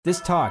This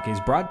talk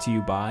is brought to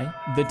you by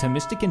the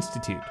Thomistic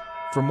Institute.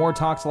 For more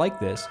talks like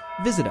this,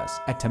 visit us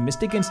at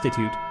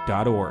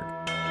ThomisticInstitute.org.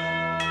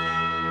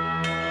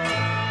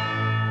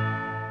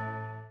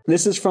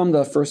 This is from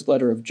the first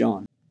letter of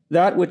John.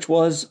 That which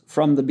was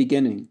from the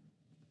beginning,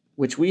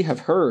 which we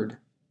have heard,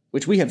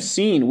 which we have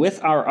seen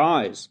with our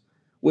eyes,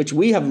 which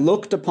we have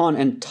looked upon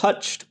and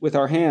touched with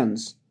our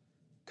hands,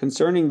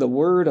 concerning the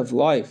word of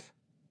life.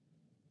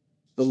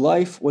 The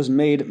life was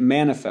made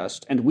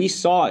manifest, and we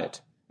saw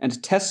it,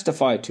 and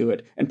testify to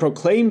it, and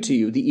proclaim to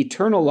you the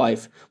eternal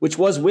life, which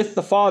was with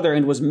the Father,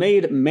 and was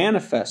made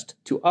manifest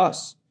to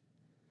us.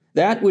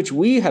 That which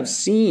we have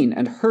seen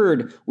and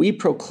heard, we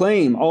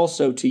proclaim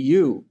also to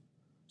you,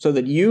 so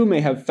that you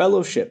may have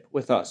fellowship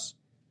with us.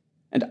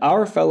 And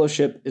our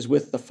fellowship is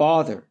with the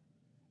Father,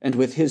 and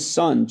with his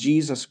Son,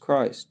 Jesus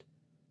Christ.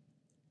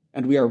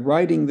 And we are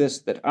writing this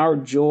that our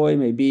joy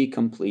may be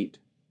complete.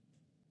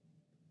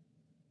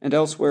 And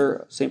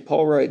elsewhere, St.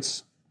 Paul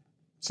writes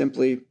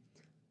simply,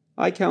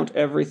 I count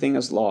everything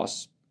as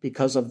loss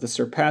because of the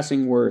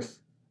surpassing worth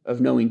of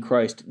knowing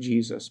Christ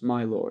Jesus,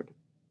 my Lord.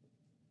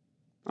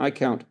 I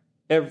count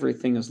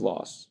everything as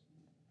loss.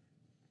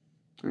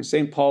 And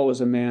St. Paul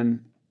was a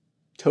man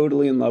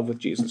totally in love with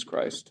Jesus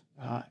Christ.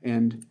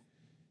 And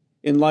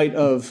in light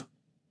of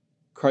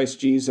Christ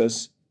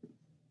Jesus,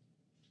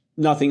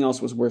 nothing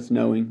else was worth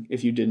knowing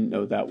if you didn't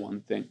know that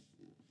one thing.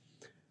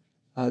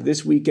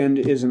 This weekend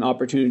is an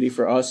opportunity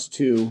for us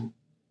to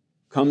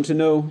come to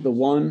know the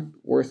one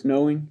worth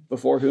knowing,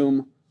 before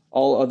whom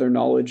all other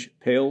knowledge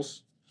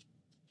pales.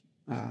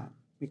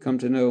 We come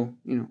to know,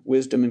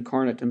 wisdom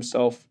incarnate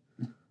himself,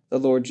 the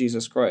Lord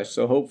Jesus Christ.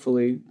 So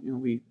hopefully,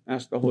 we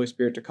ask the Holy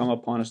Spirit to come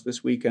upon us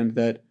this weekend,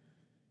 that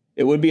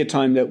it would be a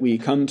time that we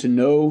come to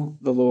know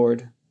the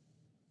Lord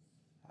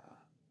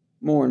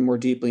more and more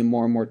deeply,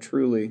 more and more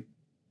truly.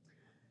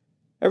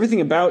 Everything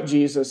about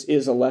Jesus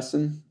is a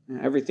lesson.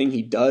 Everything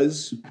he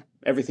does,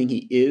 everything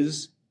he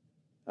is.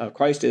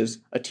 Christ is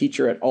a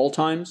teacher at all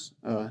times.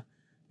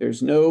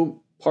 There's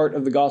no part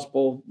of the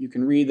gospel you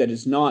can read that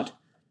is not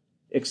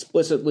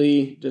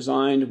explicitly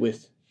designed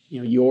with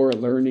your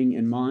learning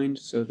in mind,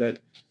 so that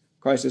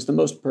Christ is the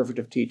most perfect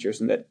of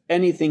teachers, and that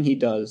anything he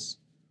does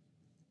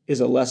is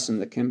a lesson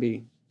that can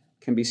be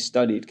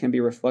studied, can be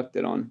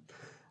reflected on.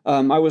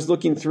 I was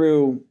looking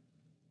through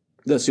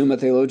the Summa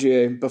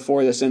Theologiae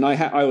before this, and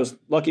I was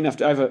lucky enough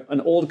to have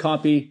an old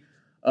copy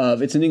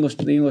of, it's the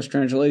English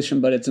translation,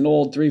 but it's an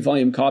old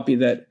 3-volume copy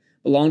that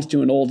belongs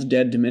to an old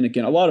dead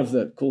Dominican. A lot of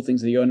the cool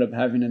things that you end up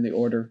having in the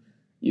order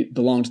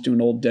belongs to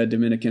an old dead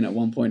Dominican at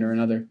one point or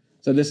another.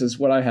 So this is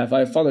what I have.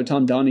 I have Father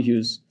Tom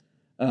Donohue's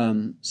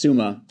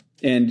Summa,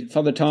 and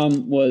Father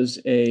Tom was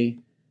a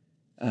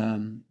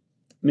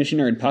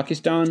missionary in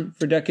Pakistan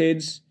for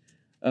decades.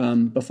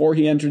 Before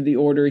he entered the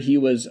order, he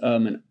was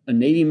a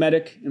Navy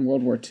medic in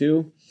World War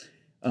II.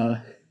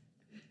 I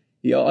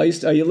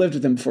lived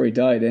with him before he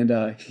died,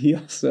 and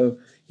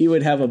he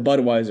would have a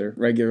Budweiser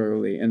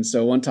regularly. And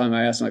so one time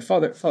I asked him,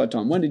 Father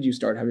Tom, when did you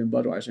start having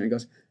Budweiser? And he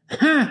goes,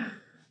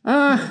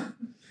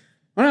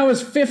 when I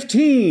was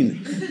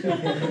 15,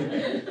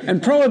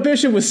 and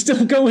Prohibition was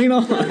still going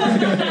on.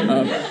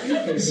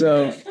 He was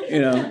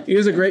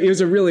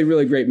a really,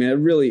 really great man, a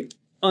really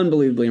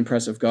unbelievably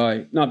impressive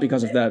guy. Not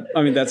because of that.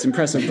 I mean, that's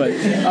impressive,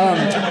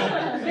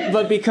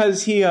 but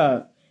because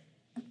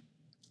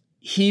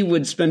he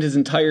would spend his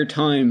entire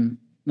time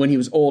when he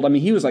was old. I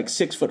mean, he was like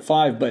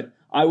 6'5", but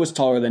I was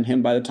taller than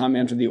him by the time I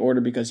entered the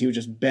order, because he was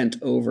just bent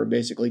over,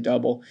 basically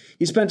double.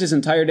 He spent his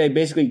entire day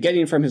basically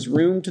getting from his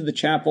room to the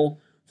chapel,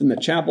 from the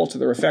chapel to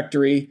the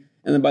refectory,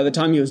 and then by the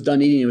time he was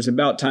done eating, it was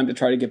about time to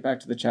try to get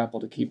back to the chapel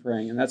to keep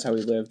praying, and that's how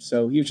he lived.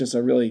 So he was just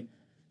a really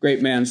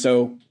great man.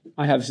 So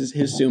I have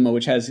his Summa,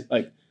 which has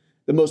like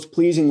the most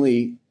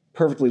pleasingly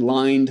perfectly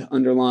lined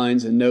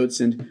underlines and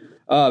notes. And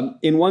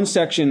in one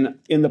section,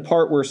 in the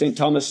part where St.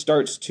 Thomas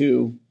starts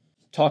to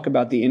talk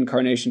about the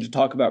incarnation, to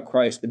talk about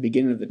Christ, the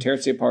beginning of the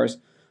Tertia Pars,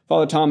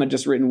 Father Tom had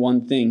just written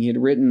one thing. He had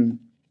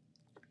written,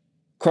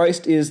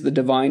 Christ is the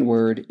divine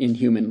word in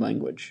human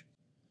language.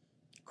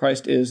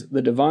 Christ is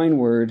the divine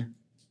word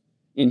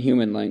in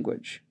human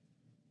language.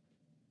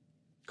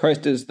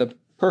 Christ is the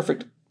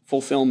perfect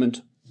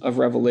fulfillment of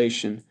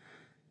revelation.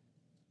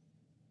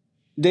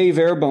 Dei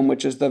Verbum,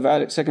 which is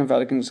the Second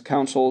Vatican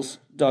Council's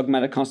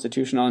dogmatic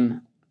constitution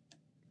on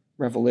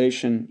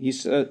revelation,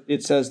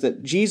 it says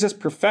that Jesus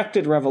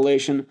perfected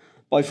revelation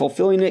by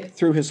fulfilling it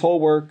through his whole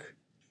work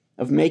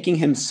of making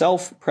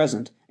himself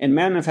present and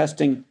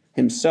manifesting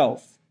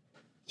himself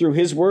through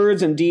his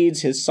words and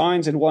deeds, his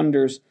signs and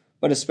wonders,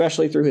 but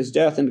especially through his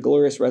death and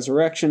glorious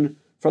resurrection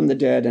from the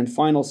dead and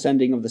final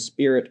sending of the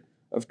Spirit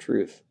of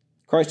truth.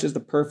 Christ is the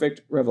perfect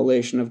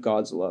revelation of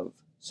God's love.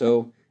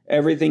 So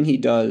everything he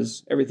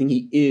does, everything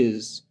he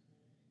is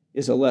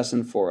a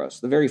lesson for us.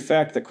 The very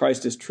fact that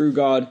Christ is true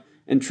God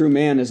and true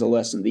man is a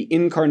lesson. The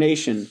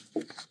incarnation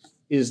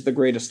is the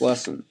greatest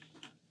lesson.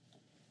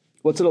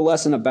 What's it a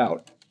lesson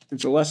about?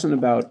 It's a lesson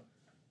about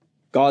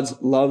God's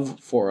love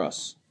for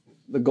us,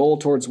 the goal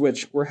towards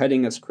which we're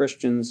heading as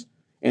Christians,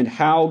 and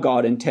how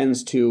God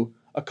intends to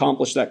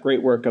accomplish that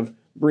great work of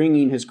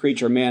bringing his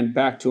creature man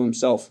back to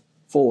himself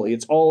fully.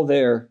 It's all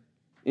there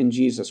in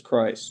Jesus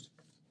Christ.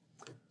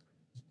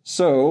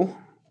 So,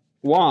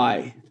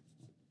 why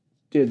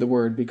did the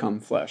Word become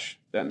flesh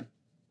then?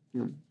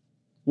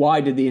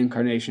 Why did the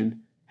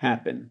incarnation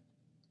happen?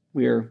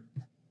 We are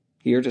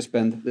here to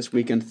spend this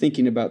weekend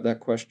thinking about that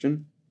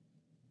question.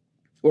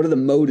 What are the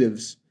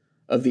motives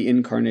of the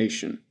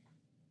incarnation?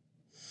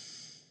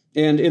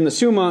 And in the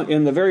Summa,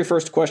 in the very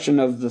first question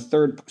of the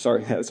third,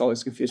 sorry, it's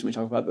always confusing when we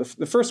talk about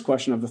the first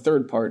question of the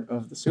third part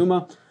of the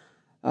Summa,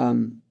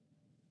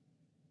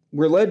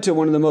 we're led to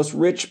one of the most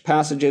rich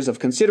passages of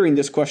considering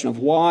this question of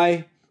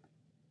why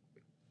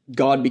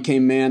God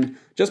became man,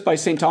 just by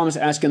St. Thomas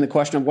asking the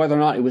question of whether or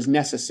not it was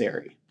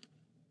necessary,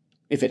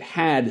 if it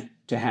had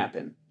to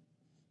happen.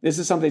 This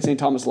is something St.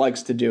 Thomas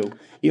likes to do.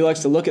 He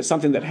likes to look at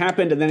something that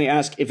happened and then he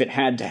asks if it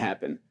had to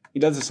happen. He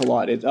does this a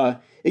lot. It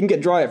can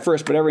get dry at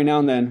first, but every now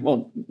and then,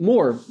 well,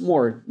 more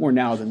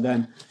now than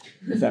then,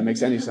 if that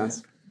makes any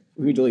sense.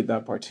 We can delete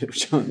that part too,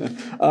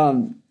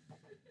 John.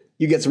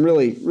 You get some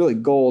really, really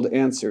gold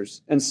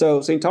answers. And so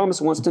St.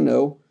 Thomas wants to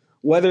know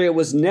whether it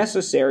was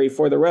necessary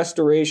for the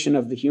restoration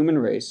of the human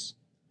race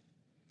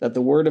that the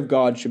Word of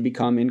God should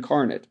become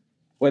incarnate.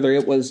 Whether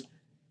it was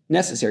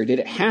necessary. Did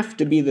it have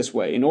to be this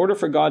way? In order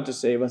for God to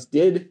save us,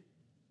 did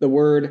the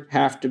Word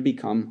have to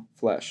become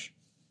flesh?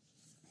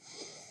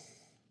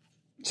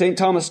 St.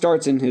 Thomas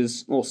starts in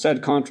his little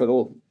sed contra, the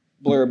little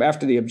blurb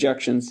after the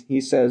objections. He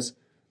says,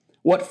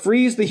 "What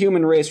frees the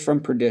human race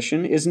from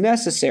perdition is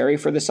necessary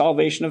for the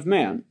salvation of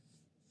man."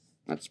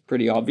 That's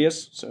pretty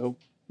obvious. So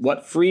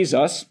what frees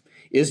us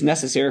is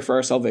necessary for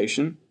our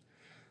salvation.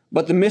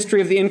 But the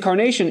mystery of the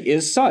incarnation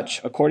is such,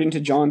 according to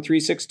John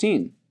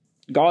 3:16.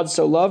 God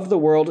so loved the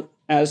world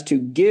as to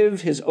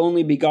give his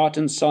only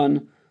begotten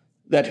Son,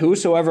 that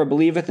whosoever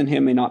believeth in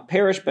him may not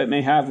perish, but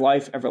may have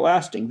life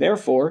everlasting.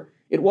 Therefore,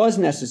 it was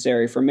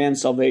necessary for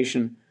man's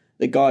salvation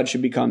that God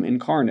should become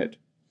incarnate.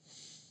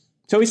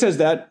 So he says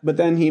that, but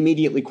then he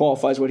immediately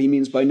qualifies what he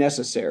means by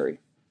necessary.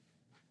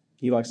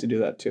 He likes to do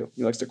that too.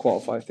 He likes to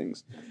qualify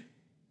things.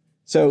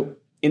 So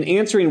in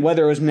answering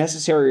whether it was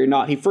necessary or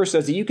not, he first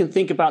says that you can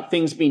think about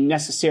things being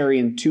necessary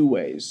in two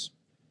ways.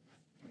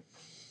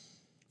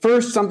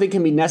 First, something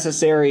can be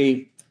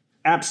necessary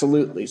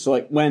absolutely. So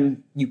like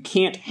when you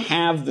can't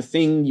have the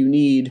thing you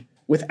need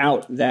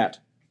without that.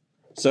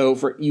 So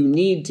you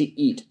need to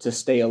eat to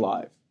stay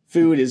alive.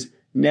 Food is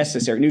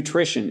necessary.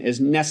 Nutrition is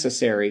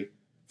necessary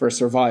for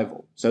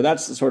survival. So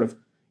that's the sort of,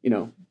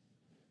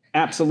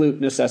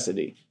 absolute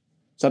necessity.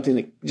 Something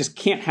that just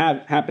can't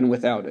happen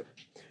without it.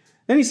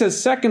 Then he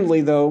says, secondly,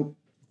 though,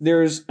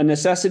 there's a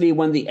necessity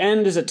when the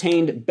end is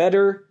attained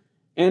better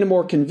and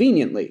more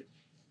conveniently,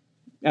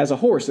 as a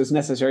horse is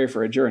necessary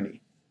for a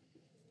journey.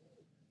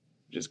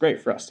 Which is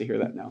great for us to hear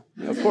that now.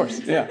 Of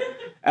course, yeah,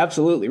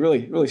 absolutely,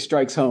 really, really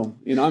strikes home.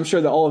 I'm sure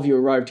that all of you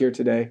arrived here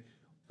today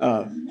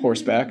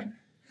horseback.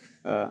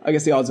 I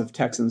guess the odds of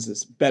Texans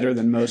is better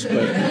than most,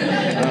 but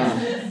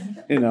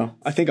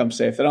I think I'm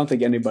safe. I don't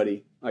think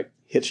anybody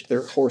hitched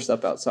their horse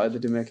up outside the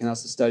Dominican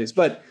House of Studies.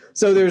 But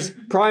so there's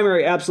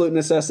primary absolute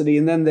necessity,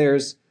 and then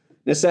there's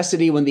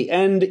necessity when the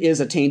end is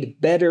attained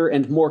better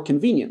and more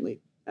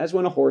conveniently, as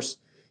when a horse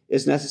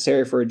is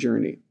necessary for a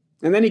journey.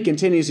 And then he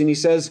continues and he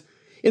says,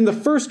 in the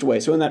first way,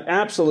 so in that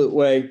absolute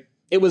way,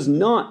 it was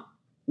not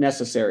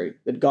necessary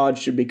that God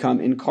should become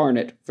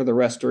incarnate for the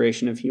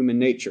restoration of human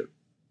nature.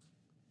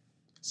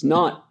 It's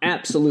not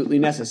absolutely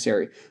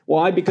necessary.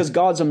 Why? Because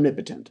God's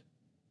omnipotent.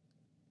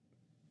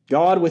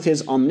 God, with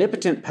his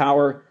omnipotent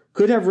power,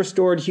 could have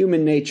restored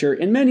human nature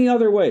in many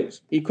other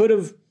ways. He could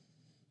have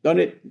done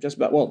it just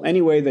about,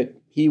 any way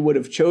that he would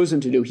have chosen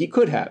to do. He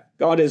could have.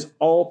 God is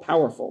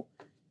all-powerful.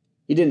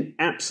 He didn't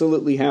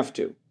absolutely have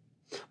to.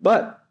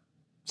 But,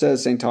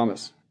 says St.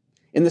 Thomas,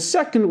 in the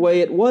second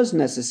way, it was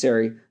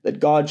necessary that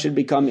God should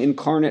become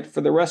incarnate for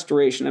the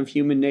restoration of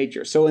human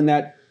nature. So in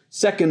that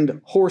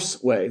second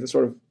horse way,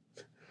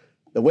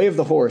 the way of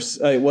the horse,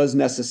 it was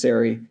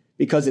necessary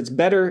because it's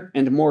better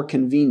and more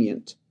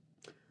convenient.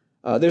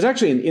 There's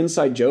actually an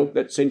inside joke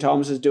that St.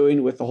 Thomas is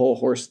doing with the whole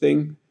horse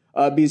thing,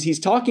 because he's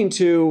talking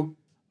to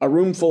a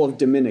room full of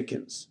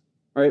Dominicans,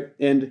 right?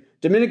 And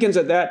Dominicans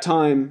at that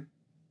time,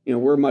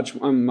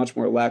 I'm much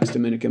more lax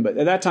Dominican, but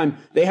at that time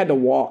they had to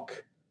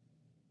walk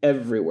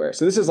everywhere.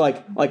 So this is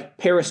like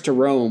Paris to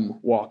Rome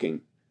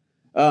walking.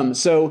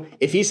 So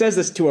if he says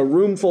this to a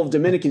room full of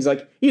Dominicans,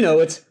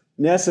 it's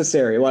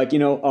necessary.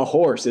 A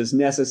horse is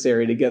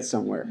necessary to get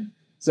somewhere.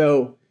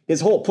 So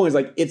his whole point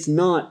is it's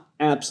not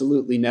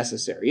absolutely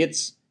necessary.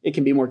 It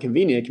can be more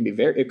convenient.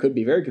 It could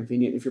be very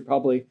convenient if you're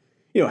probably,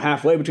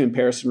 halfway between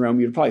Paris and Rome.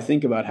 You'd probably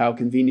think about how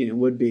convenient it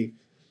would be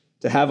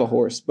to have a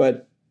horse.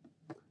 But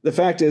the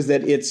fact is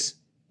that it's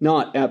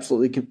not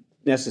absolutely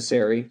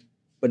necessary,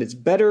 but it's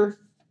better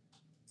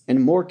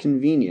and more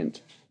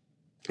convenient.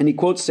 And he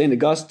quotes St.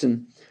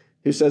 Augustine,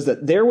 who says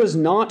that there was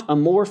not a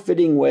more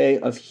fitting way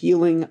of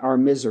healing our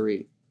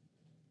misery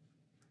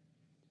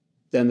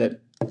than that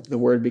the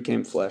Word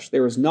became flesh.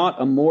 There was not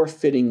a more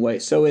fitting way.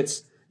 So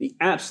it's the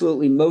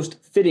absolutely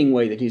most fitting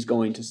way that he's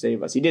going to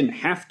save us. He didn't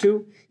have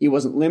to. He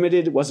wasn't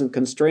limited, wasn't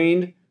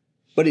constrained,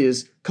 but it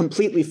is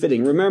completely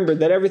fitting. Remember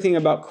that everything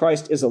about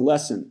Christ is a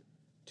lesson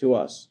to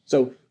us.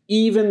 So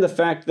even the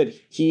fact that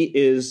he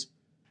is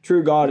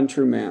true God and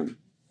true man,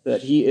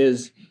 that he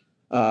is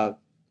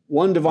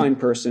one divine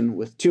person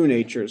with two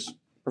natures.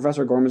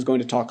 Professor Gorman is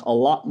going to talk a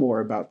lot more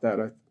about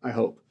that, I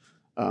hope.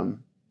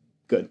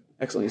 Good.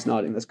 Excellent. He's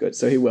nodding. That's good.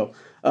 So he will.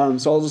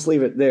 So I'll just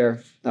leave it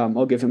there.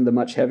 I'll give him the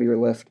much heavier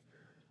lift.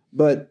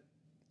 But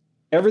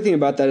everything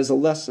about that is a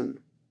lesson.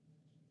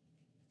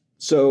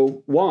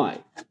 So why?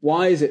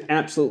 Why is it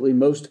absolutely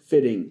most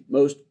fitting,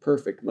 most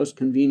perfect, most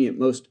convenient,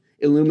 most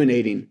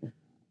illuminating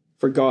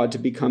for God to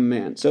become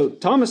man? So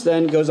Thomas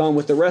then goes on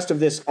with the rest of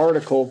this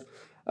article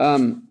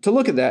to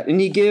look at that. And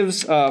he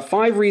gives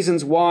 5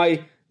 reasons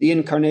why the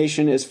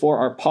incarnation is for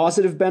our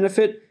positive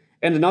benefit,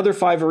 and another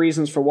 5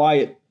 reasons for why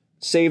it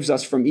saves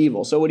us from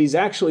evil. So what he's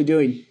actually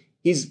doing,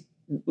 he's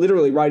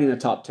literally writing a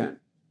top 10.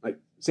 Like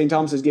St.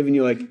 Thomas is giving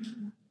you like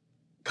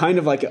kind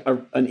of like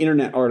an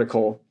internet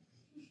article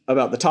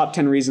about the top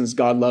 10 reasons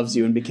God loves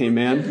you and became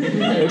man.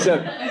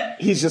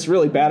 Except he's just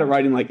really bad at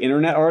writing like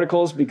internet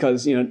articles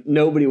because,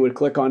 nobody would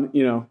click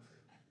on,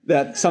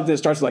 that something that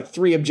starts with like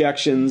 3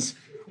 objections,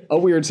 a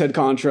weird sed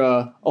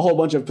contra, a whole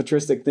bunch of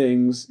patristic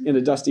things in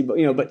a dusty, but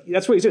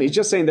that's what he's doing. He's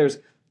just saying there's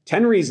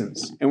 10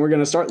 reasons, and we're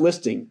going to start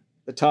listing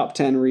the top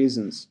 10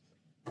 reasons.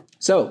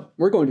 So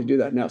we're going to do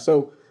that now.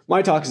 So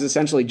my talk is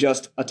essentially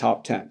just a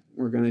top 10.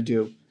 We're going to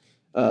do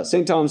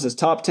St. Thomas's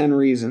top 10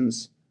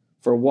 reasons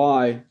for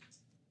why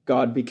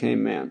God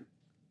became man.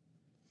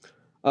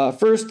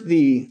 First,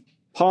 the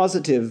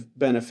positive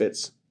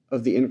benefits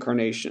of the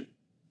incarnation.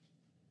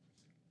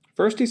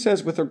 First, he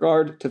says, with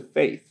regard to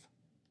faith,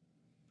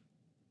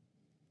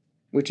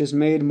 which is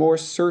made more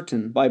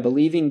certain by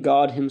believing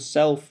God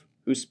himself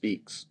who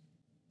speaks.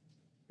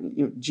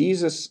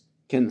 Jesus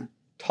can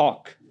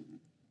talk.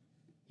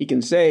 He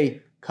can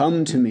say,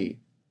 "Come to me,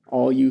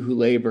 all you who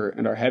labor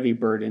and are heavy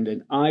burdened,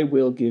 and I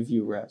will give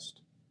you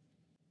rest."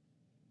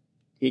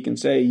 He can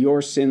say,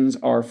 "Your sins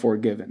are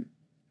forgiven."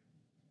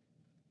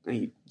 And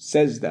he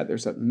says that.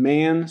 There's a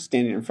man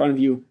standing in front of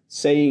you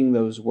saying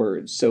those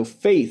words. So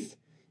faith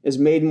is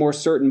made more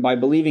certain by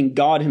believing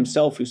God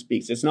himself who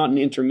speaks. It's not an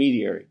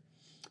intermediary.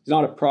 He's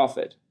not a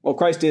prophet. Well,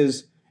 Christ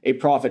is a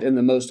prophet in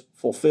the most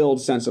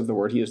fulfilled sense of the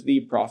word. He is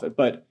the prophet,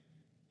 but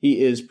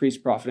he is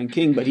priest, prophet, and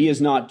king, but he is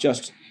not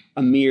just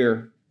a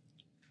mere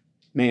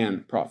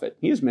man prophet.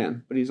 He is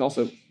man, but he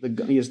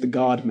is the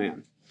God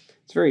man.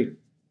 It's very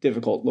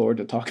difficult, Lord,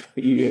 to talk about.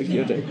 You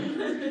have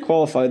to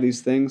qualify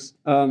these things.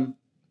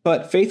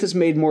 But faith is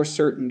made more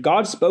certain.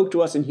 God spoke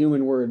to us in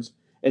human words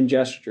and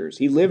gestures.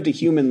 He lived a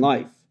human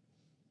life.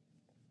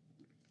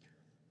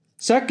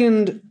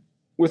 Second,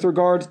 with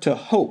regard to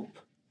hope,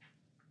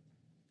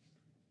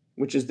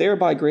 which is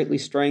thereby greatly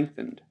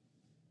strengthened.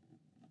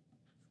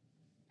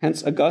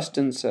 Hence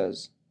Augustine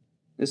says,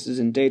 this is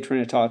in De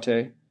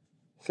Trinitate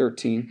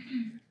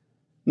 13,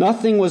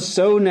 nothing was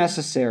so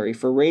necessary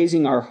for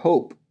raising our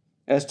hope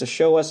as to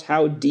show us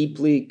how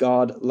deeply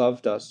God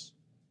loved us.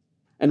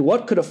 And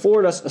what could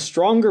afford us a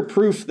stronger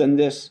proof than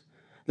this,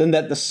 than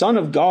that the Son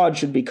of God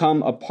should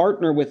become a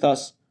partner with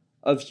us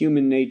of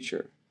human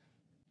nature?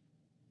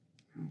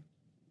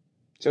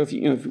 So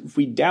if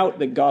we doubt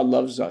that God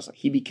loves us,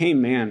 he became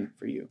man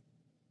for you.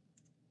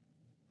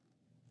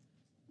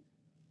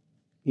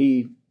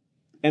 He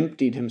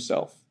emptied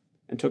himself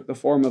and took the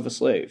form of a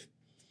slave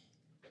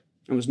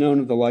and was known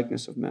of the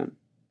likeness of men.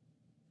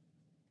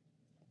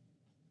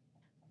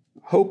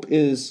 Hope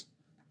is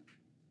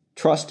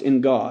trust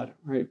in God,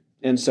 right?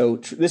 And so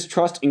this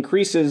trust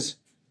increases,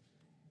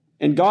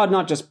 and God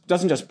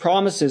doesn't just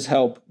promise his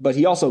help, but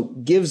he also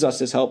gives us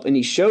his help, and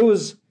he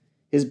shows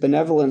his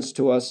benevolence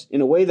to us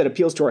in a way that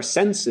appeals to our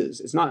senses.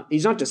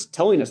 He's not just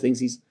telling us things,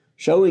 he's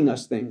showing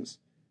us things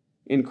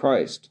in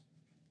Christ.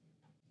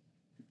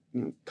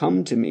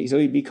 Come to me. So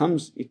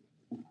he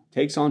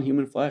takes on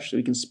human flesh so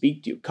he can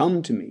speak to you.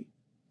 Come to me.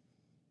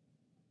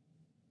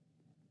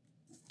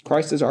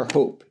 Christ is our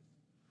hope.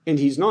 And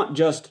he's not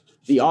just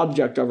the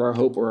object of our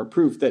hope or a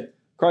proof that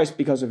Christ,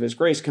 because of his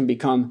grace, can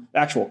become the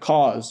actual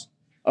cause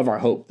of our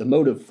hope, the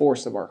motive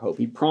force of our hope.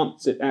 He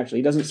prompts it actually.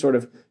 He doesn't sort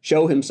of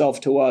show himself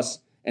to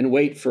us and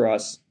wait for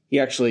us. He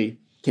actually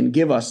can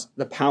give us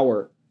the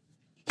power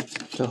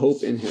to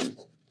hope in him.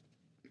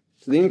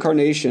 So the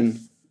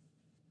incarnation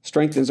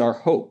strengthens our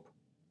hope.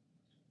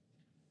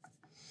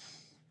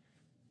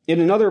 In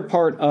another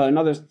part,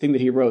 another thing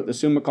that he wrote, the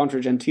Summa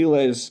contra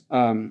Gentiles,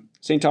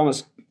 St.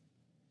 Thomas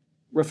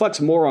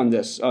reflects more on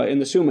this. In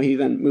the Summa, he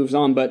then moves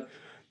on, but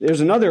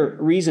there's another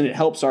reason it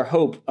helps our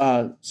hope.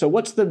 So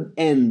what's the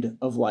end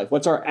of life?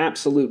 What's our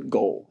absolute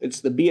goal?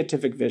 It's the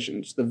beatific vision.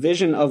 It's the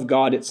vision of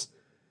God. It's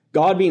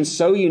God being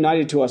so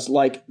united to us,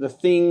 like the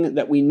thing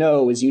that we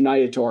know is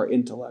united to our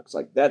intellects.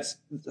 Like that's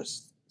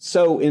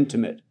so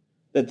intimate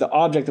that the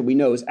object that we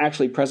know is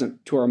actually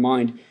present to our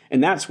mind.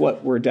 And that's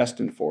what we're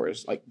destined for,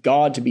 is like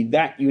God to be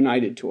that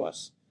united to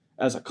us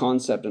as a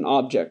concept, an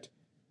object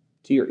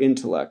to your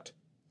intellect.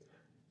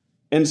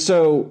 And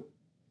so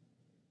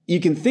you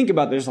can think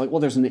about there's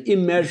an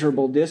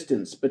immeasurable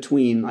distance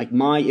between like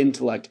my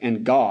intellect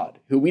and God,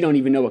 who we don't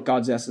even know what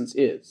God's essence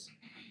is.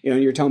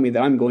 And you're telling me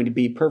that I'm going to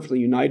be perfectly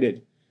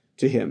united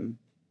to him.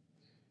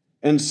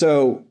 And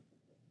so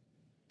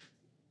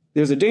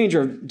there's a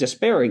danger of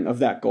despairing of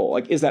that goal.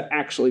 Like, is that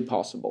actually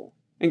possible?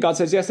 And God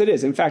says, yes, it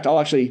is. In fact, I'll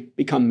actually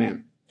become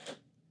man.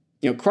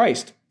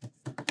 Christ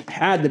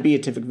had the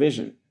beatific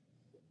vision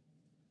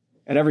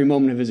at every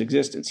moment of his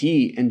existence.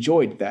 He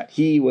enjoyed that.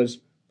 He was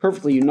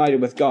perfectly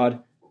united with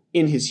God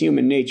in his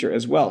human nature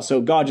as well.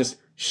 So God just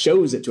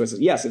shows it to us.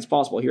 Yes, it's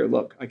possible. Here,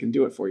 look, I can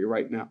do it for you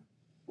right now.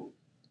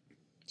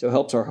 So it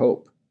helps our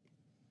hope.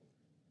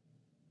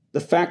 The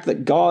fact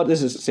that God,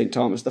 this is St.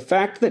 Thomas, the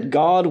fact that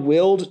God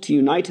willed to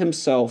unite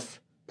himself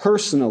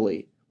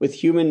personally with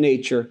human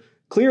nature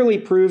clearly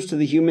proves to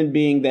the human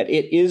being that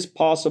it is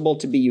possible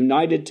to be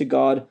united to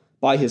God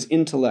by his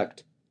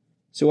intellect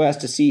so as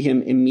to see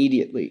him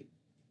immediately.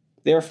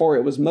 Therefore,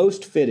 it was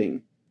most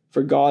fitting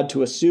for God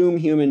to assume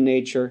human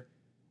nature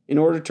in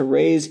order to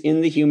raise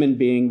in the human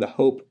being the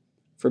hope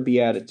for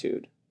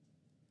beatitude.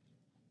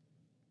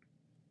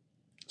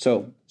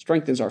 So,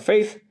 strengthens our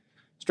faith,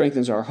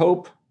 strengthens our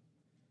hope.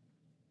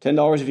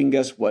 $10 if you can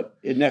guess what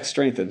it next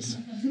strengthens.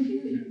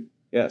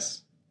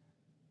 Yes.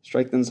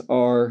 Strengthens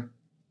our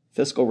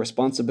fiscal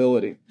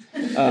responsibility.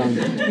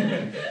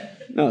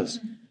 No, it's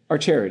our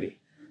charity.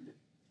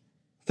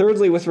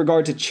 Thirdly, with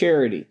regard to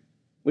charity,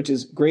 which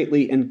is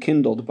greatly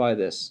enkindled by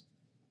this.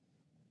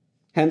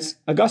 Hence,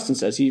 Augustine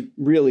says, he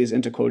really is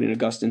into quoting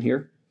Augustine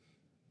here.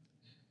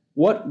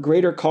 What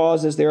greater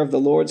cause is there of the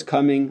Lord's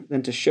coming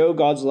than to show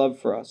God's love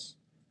for us?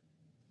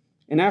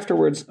 And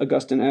afterwards,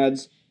 Augustine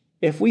adds,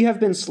 if we have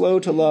been slow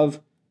to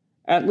love,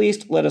 at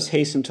least let us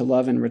hasten to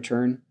love in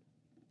return.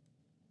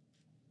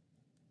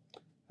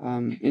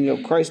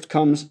 Christ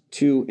comes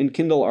to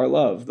enkindle our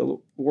love. The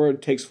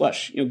Word takes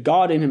flesh.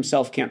 God in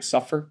himself can't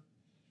suffer.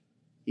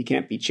 He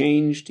can't be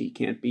changed. He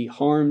can't be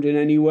harmed in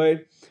any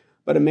way.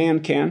 But a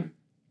man can.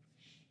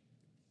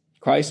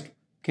 Christ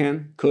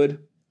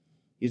could.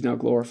 He's now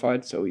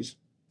glorified, so he's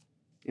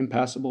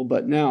impassible.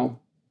 But now,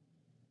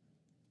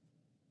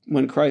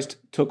 when Christ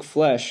took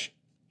flesh,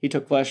 he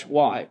took flesh,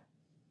 why?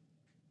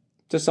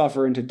 To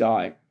suffer and to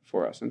die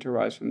for us and to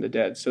rise from the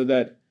dead, so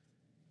that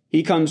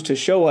he comes to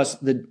show us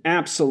the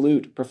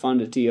absolute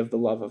profundity of the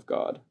love of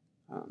God.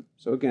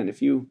 So again,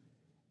 if you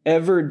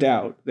ever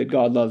doubt that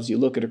God loves you,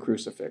 look at a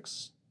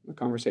crucifix. The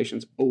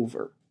conversation's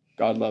over.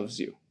 God loves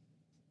you.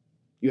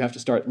 You have to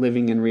start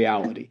living in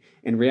reality.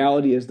 And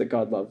reality is that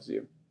God loves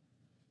you.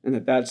 And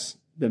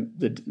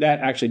that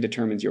actually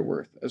determines your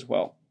worth as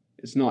well.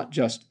 It's not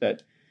just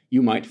that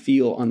you might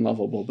feel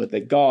unlovable, but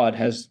that God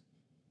has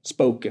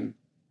spoken.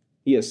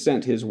 He has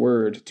sent his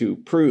word to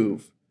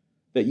prove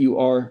that you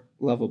are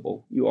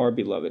lovable, you are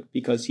beloved,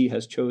 because he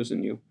has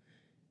chosen you,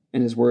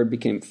 and his word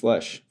became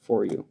flesh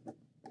for you.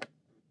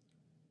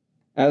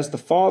 As the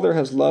Father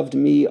has loved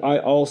me, I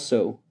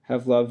also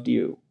have loved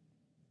you.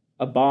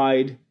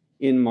 Abide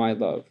in my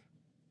love.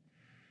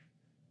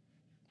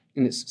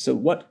 And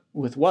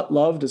with what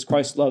love does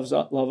Christ love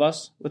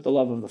us? With the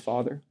love of the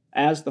Father.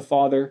 As the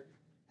Father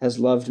has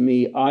loved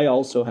me, I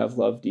also have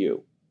loved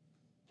you.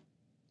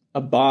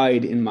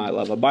 Abide in my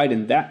love. Abide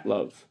in that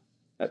love,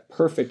 that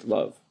perfect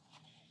love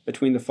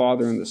between the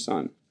Father and the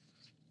Son.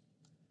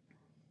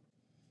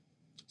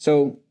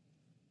 So,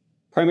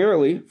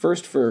 primarily,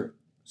 first for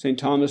St.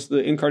 Thomas,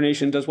 the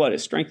incarnation does what?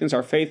 It strengthens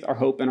our faith, our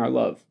hope, and our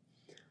love.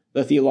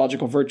 The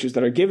theological virtues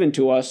that are given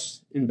to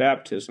us in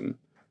baptism,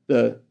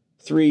 the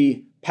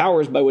three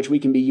powers by which we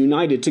can be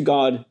united to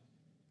God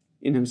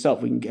in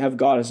himself. We can have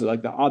God as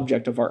like the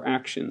object of our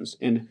actions,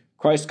 and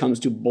Christ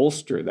comes to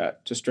bolster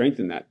that, to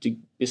strengthen that, to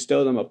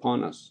bestow them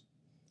upon us,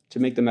 to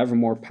make them ever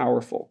more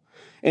powerful.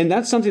 And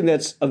that's something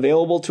that's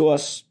available to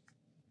us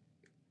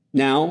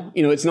now.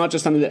 It's not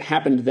just something that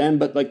happened then,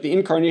 but like the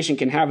incarnation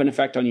can have an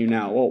effect on you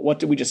now. Well, what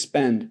did we just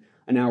spend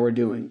an hour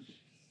doing?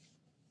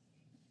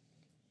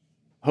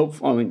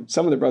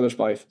 Some of the brothers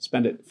probably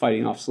spend it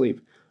fighting off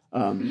sleep.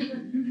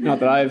 Not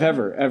that I've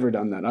ever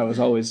done that. I was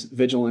always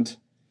vigilant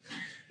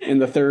in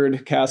the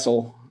third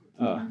castle,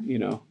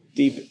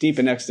 deep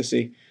in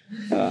ecstasy,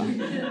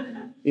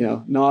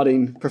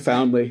 nodding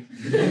profoundly.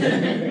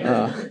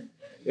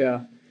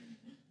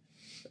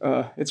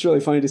 It's really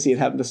funny to see it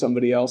happen to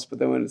somebody else, but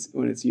then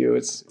when it's you,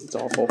 it's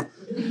awful.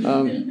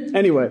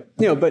 Anyway,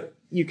 but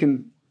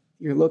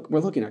we're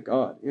looking at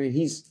God.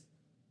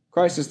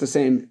 Christ is the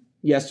same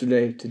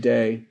yesterday,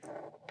 today,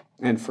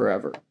 and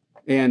forever.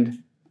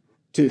 And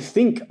to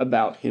think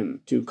about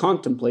him, to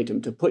contemplate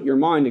him, to put your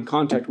mind in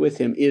contact with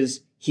him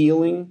is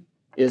healing,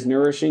 is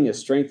nourishing, is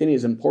strengthening,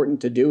 is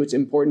important to do. It's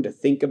important to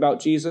think about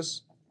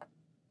Jesus.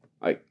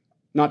 Like,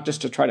 not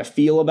just to try to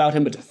feel about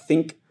him, but to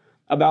think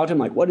about him.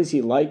 Like, what is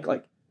he like?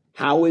 Like,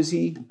 how is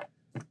he?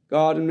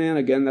 God and man.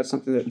 Again, that's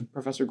something that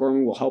Professor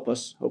Gorman will help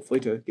us, hopefully,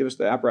 to give us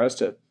the apparatus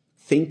to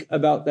think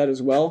about that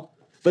as well.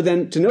 But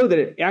then to know that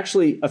it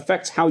actually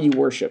affects how you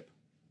worship.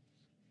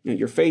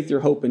 Your faith,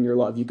 your hope, and your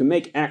love. You can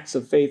make acts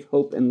of faith,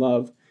 hope, and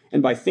love.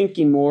 And by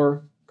thinking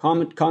more,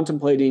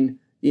 contemplating,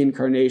 the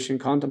incarnation,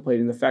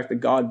 contemplating the fact that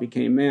God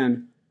became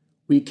man,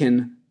 we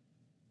can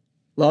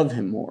love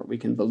him more. We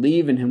can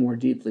believe in him more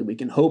deeply. We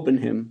can hope in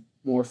him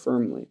more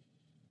firmly.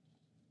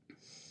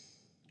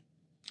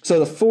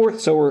 So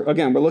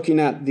we're looking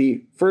at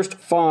the first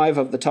five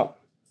of the top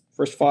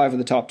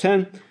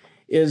 10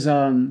 is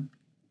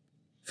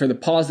for the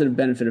positive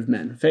benefit of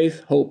men: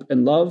 faith, hope,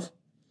 and love.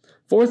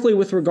 Fourthly,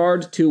 with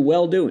regard to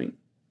well-doing,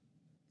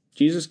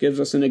 Jesus gives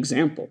us an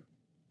example.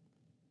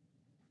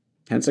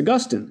 Hence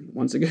Augustine,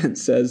 once again,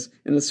 says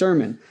in the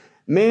sermon,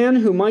 "Man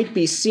who might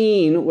be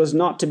seen was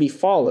not to be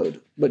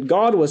followed, but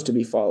God was to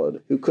be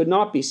followed, who could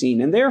not be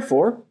seen, and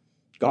therefore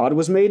God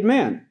was made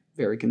man."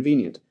 Very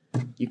convenient.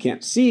 You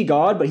can't see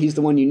God, but he's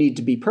the one you need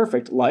to be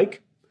perfect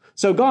like.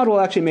 So God will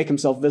actually make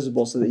himself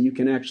visible so that you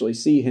can actually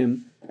see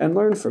him and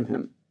learn from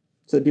him,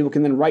 so that people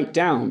can then write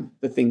down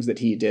the things that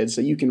he did,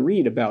 so you can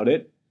read about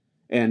it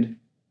and,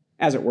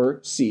 as it were,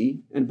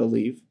 see and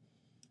believe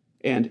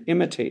and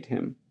imitate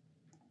him.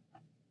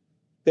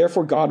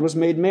 Therefore God was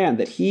made man,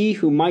 that he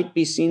who might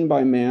be seen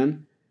by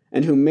man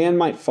and whom man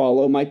might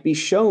follow might be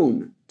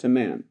shown to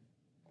man.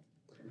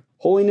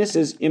 Holiness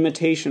is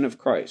imitation of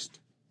Christ.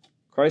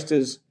 Christ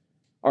is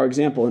our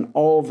example in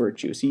all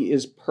virtues. He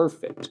is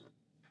perfect.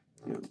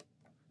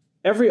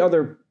 Every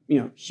other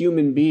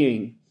human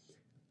being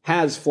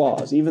has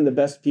flaws. Even the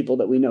best people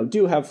that we know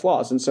do have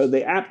flaws. And so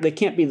they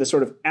can't be the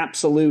sort of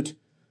absolute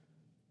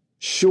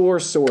sure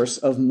source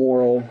of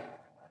moral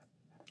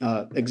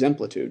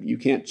exemplitude. You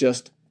can't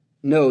just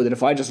know that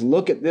if I just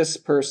look at this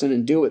person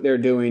and do what they're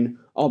doing,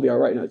 I'll be all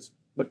right. No,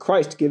 but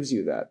Christ gives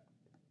you that.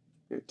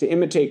 To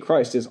imitate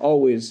Christ is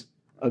always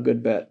a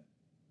good bet.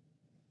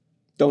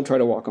 Don't try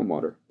to walk on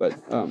water, but,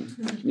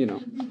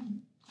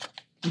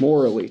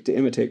 morally, to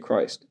imitate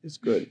Christ is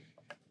good.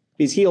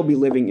 Because he'll be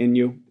living in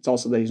you. It's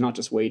also that he's not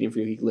just waiting for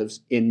you, he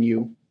lives in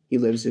you. He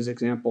lives his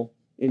example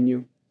in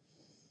you.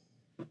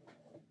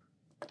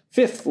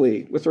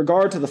 Fifthly, with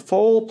regard to the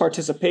full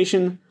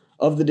participation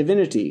of the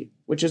divinity,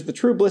 which is the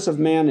true bliss of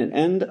man and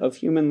end of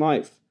human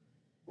life.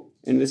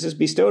 And this is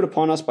bestowed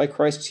upon us by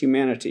Christ's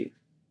humanity.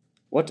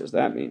 What does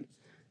that mean?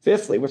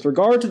 Fifthly, with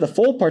regard to the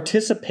full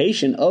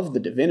participation of the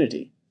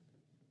divinity.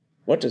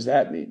 What does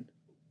that mean?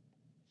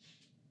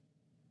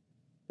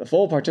 The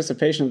full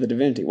participation of the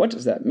divinity. What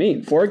does that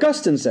mean? For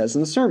Augustine says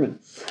in the sermon,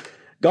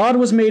 God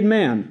was made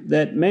man,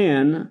 that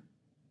man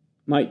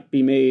might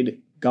be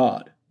made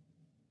God.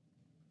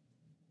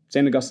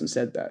 St. Augustine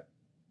said that.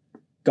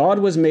 God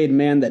was made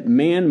man, that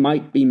man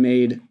might be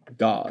made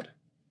God.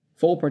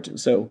 Full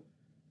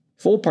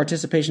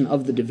participation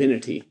of the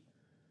divinity.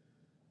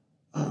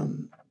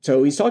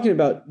 So he's talking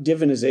about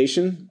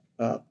divinization,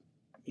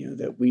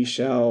 that we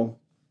shall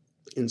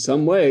in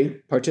some way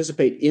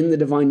participate in the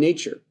divine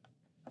nature.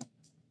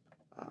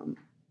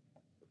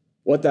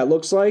 What that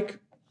looks like,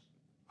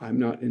 I'm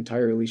not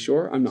entirely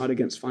sure. I'm not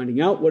against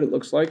finding out what it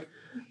looks like.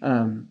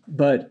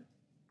 But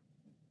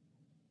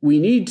we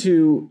need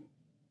to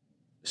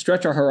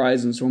stretch our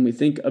horizons when we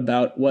think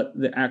about what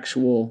the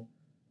actual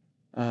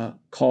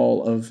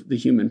call of the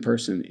human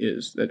person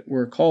is, that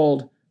we're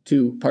called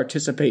to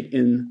participate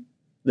in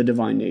the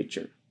divine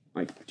nature.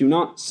 Like, do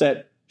not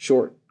set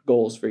short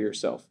goals for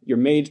yourself. You're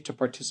made to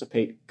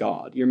participate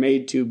God. You're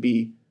made to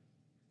be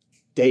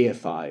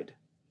deified.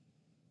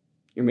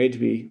 You're made to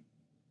be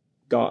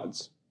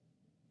gods.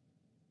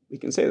 We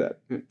can say that.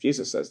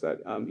 Jesus says that.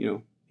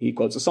 He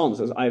quotes a psalm that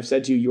says, "I have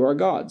said to you, you are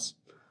gods."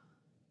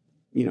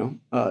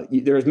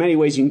 There's many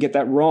ways you can get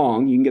that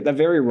wrong. You can get that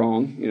very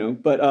wrong,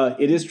 but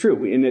it is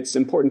true. And it's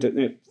important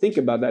to think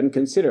about that and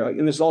consider.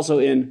 And this is also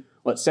in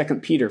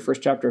 2 Peter,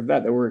 first chapter of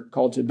that we're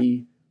called to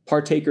be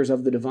partakers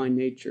of the divine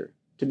nature,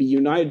 to be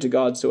united to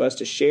God so as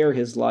to share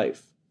his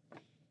life.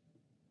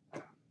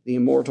 The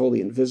immortal,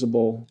 the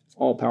invisible,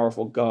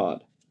 all-powerful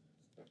God.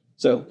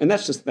 So, and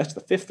that's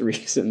the fifth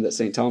reason that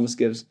St. Thomas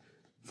gives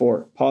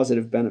for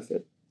positive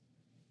benefit.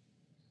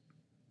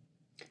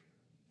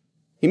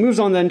 He moves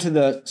on then to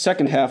the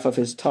second half of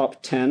his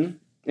top 10,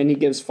 and he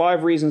gives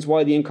 5 reasons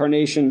why the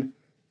incarnation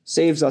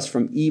saves us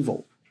from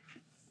evil.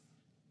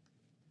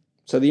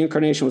 So the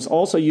incarnation was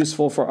also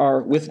useful for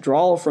our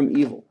withdrawal from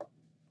evil.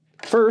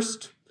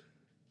 First,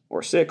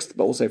 or sixth,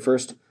 but we'll say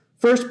first,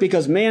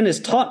 because man is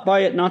taught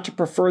by it not to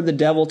prefer the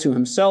devil to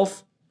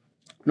himself,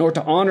 nor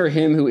to honor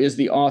him who is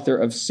the author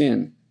of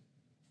sin.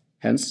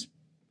 Hence,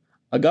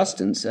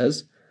 Augustine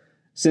says,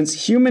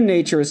 since human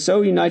nature is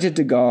so united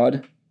to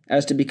God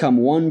as to become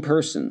one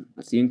person,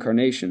 that's the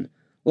incarnation,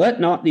 let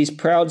not these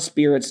proud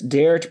spirits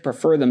dare to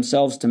prefer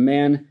themselves to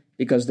man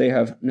because they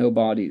have no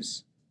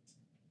bodies.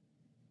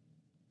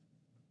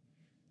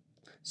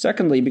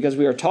 Secondly, because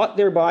we are taught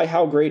thereby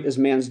how great is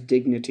man's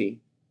dignity,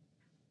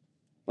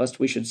 lest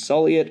we should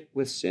sully it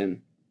with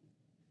sin.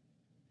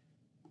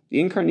 The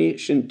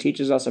incarnation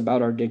teaches us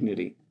about our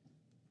dignity.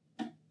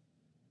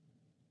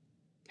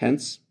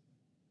 Hence,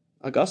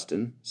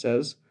 Augustine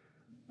says,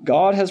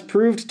 God has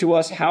proved to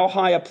us how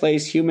high a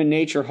place human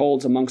nature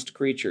holds amongst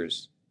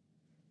creatures.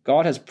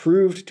 God has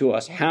proved to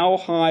us how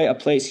high a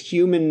place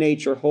human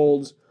nature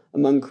holds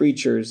among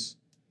creatures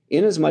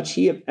inasmuch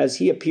as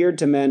he appeared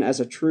to men as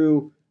a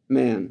true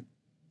man.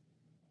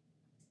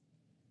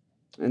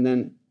 And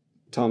then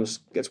Thomas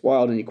gets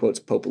wild and he quotes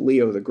Pope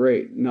Leo the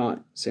Great,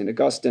 not St.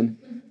 Augustine.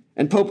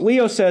 And Pope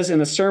Leo says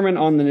in a sermon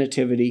on the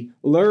Nativity,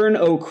 "Learn,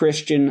 O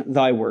Christian,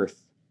 thy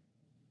worth."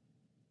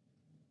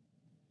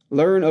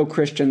 Learn, O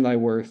Christian, thy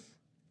worth.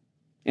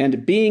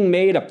 And being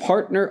made a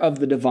partner of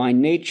the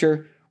divine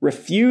nature,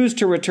 refuse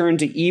to return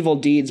to evil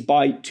deeds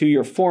to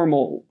your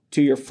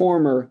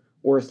former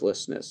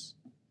worthlessness.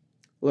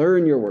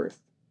 Learn your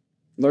worth.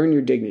 Learn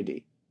your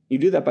dignity. You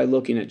do that by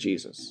looking at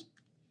Jesus,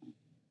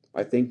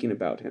 by thinking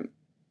about him.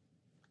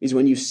 Because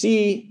when you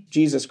see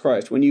Jesus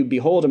Christ, when you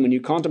behold him, when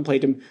you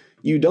contemplate him,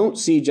 you don't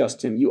see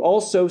just him. You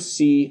also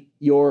see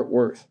your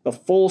worth, the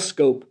full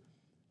scope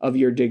of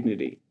your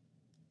dignity.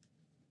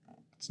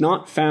 It's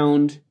not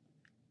found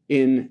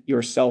in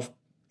yourself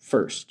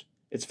first.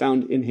 It's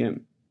found in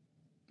him.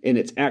 And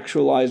it's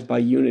actualized by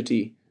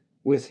unity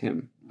with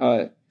him.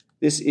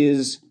 This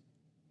is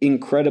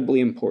incredibly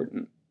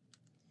important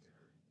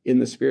in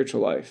the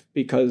spiritual life,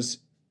 because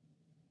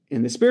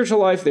in the spiritual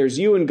life, there's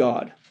you and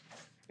God.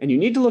 And you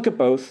need to look at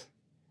both,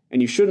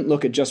 and you shouldn't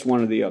look at just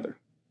one or the other.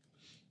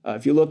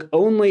 If you look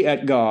only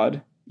at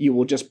God, you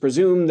will just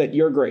presume that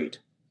you're great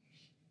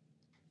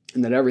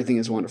and that everything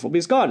is wonderful,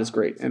 because God is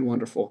great and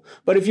wonderful.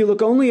 But if you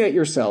look only at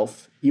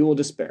yourself, you will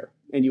despair,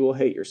 and you will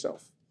hate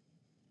yourself.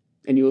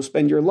 And you will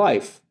spend your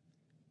life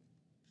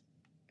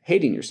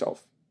hating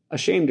yourself,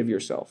 ashamed of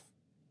yourself.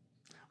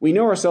 We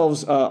know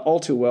ourselves all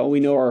too well. We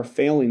know our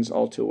failings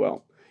all too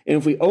well. And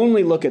if we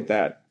only look at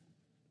that,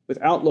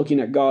 without looking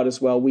at God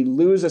as well, we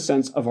lose a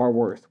sense of our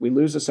worth. We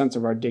lose a sense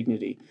of our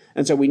dignity.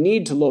 And so we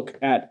need to look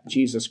at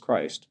Jesus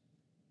Christ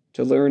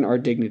to learn our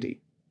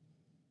dignity.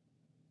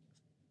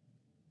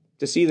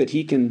 To see that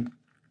he can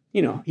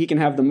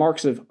have the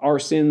marks of our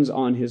sins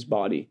on his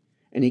body,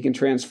 and he can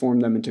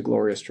transform them into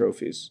glorious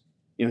trophies.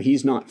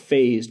 He's not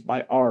fazed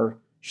by our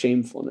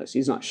shamefulness.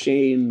 He's not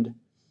shamed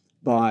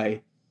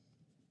by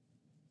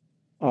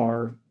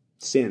our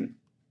sin,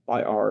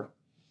 by our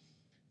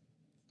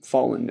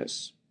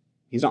fallenness.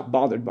 He's not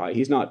bothered by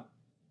it.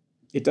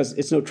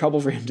 It's no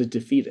trouble for him to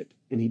defeat it,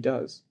 and he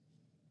does.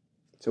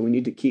 So we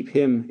need to keep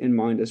him in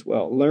mind as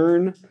well.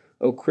 Learn,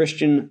 O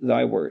Christian,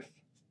 thy worth.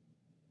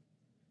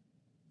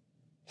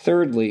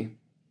 Thirdly,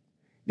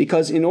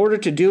 because in order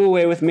to do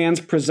away with man's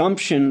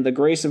presumption, the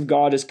grace of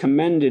God is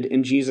commended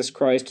in Jesus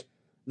Christ,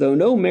 though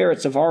no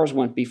merits of ours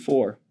went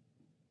before.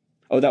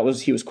 Oh,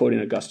 he was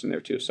quoting Augustine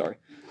there too, sorry.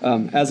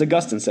 As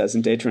Augustine says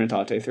in De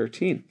Trinitate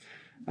 13.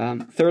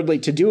 Thirdly,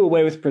 to do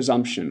away with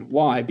presumption.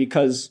 Why?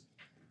 Because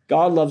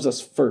God loves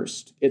us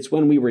first. It's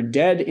when we were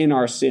dead in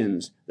our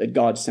sins that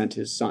God sent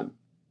his Son.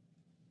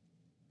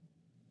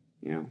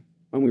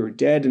 When we were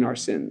dead in our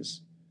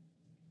sins.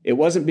 It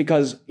wasn't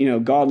because,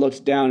 God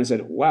looked down and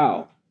said,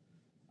 wow,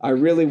 I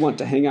really want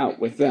to hang out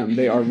with them.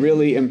 They are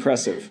really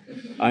impressive.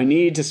 I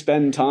need to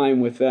spend time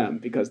with them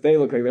because they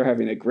look like they're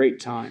having a great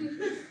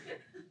time.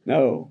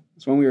 No,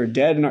 it's when we were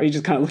dead and he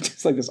just kind of looked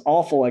just like this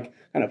awful,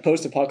 kind of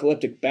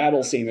post-apocalyptic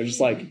battle scene. There's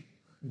just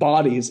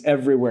bodies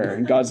everywhere.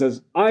 And God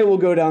says, I will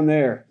go down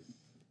there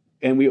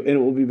and it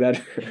will be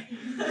better.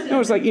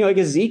 It's like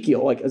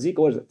Ezekiel,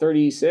 Ezekiel, what is it,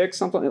 36,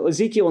 something?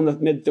 Ezekiel in the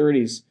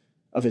mid-30s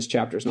of his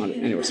chapters.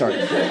 Anyway, sorry.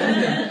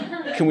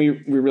 Can we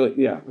really,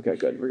 yeah, okay,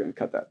 good. We're going to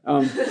cut that.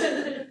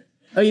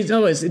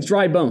 It's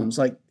dry bones.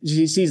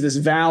 He sees this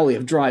valley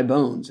of dry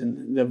bones,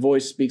 and the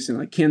voice speaks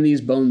in can these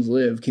bones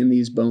live? Can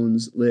these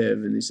bones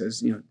live? And he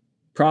says,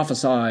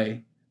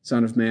 prophesy,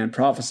 Son of Man,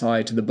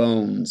 prophesy to the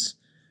bones.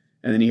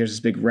 And then he hears this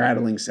big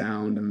rattling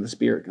sound, and the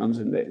Spirit comes,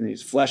 and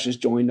his flesh is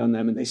joined on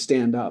them, and they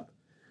stand up.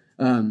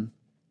 So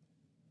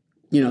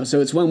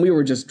it's when we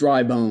were just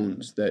dry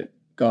bones that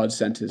God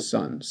sent his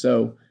Son.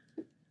 So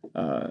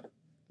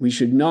we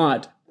should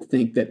not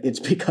think that it's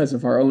because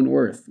of our own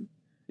worth.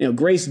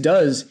 Grace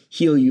does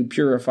heal you,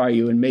 purify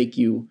you, and make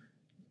you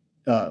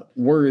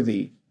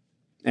worthy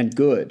and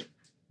good.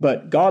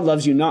 But God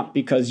loves you not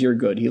because you're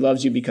good. He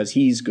loves you because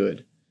he's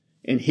good.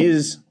 And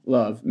his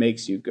love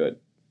makes you good.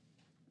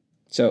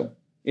 So,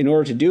 in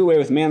order to do away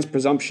with man's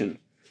presumption,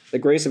 the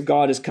grace of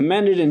God is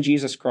commended in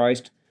Jesus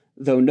Christ,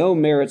 though no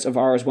merits of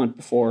ours went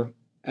before,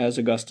 as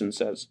Augustine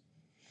says.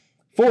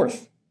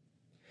 Fourth,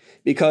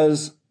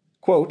 because,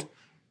 quote,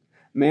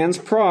 man's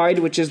pride,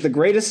 which is the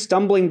greatest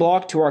stumbling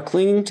block to our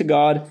clinging to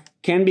God,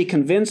 can be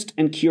convinced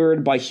and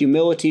cured by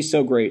humility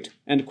so great,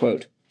 end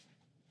quote,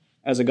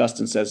 as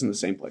Augustine says in the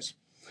same place.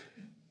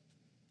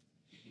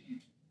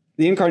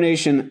 The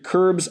incarnation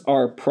curbs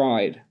our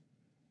pride.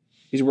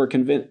 These were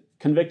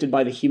convicted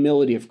by the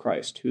humility of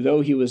Christ, who,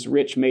 though he was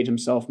rich, made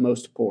himself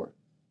most poor,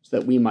 so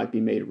that we might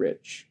be made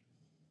rich.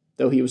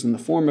 Though he was in the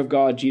form of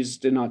God, Jesus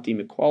did not deem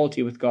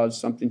equality with God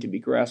something to be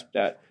grasped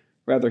at.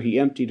 Rather, he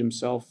emptied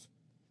himself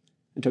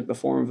and took the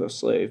form of a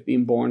slave,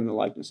 being born in the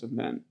likeness of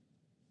men.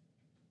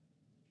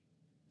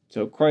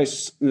 So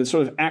Christ, the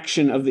sort of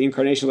action of the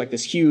incarnation, like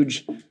this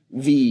huge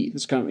V,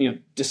 this kind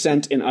of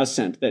descent and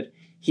ascent, that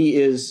he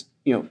is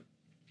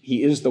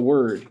the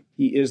Word.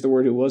 He is the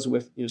Word who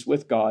is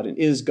with God and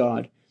is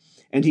God,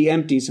 and he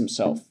empties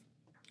himself.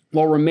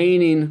 While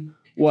remaining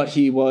what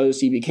he was,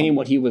 he became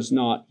what he was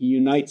not. He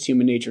unites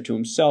human nature to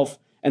himself,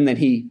 and then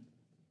he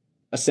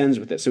ascends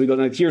with it. So he goes,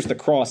 like, here's the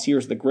cross,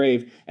 here's the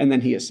grave, and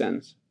then he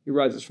ascends. He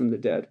rises from the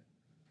dead.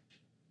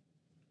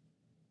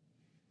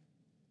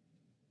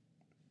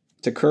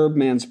 To curb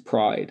man's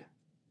pride,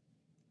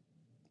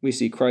 we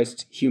see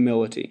Christ's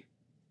humility.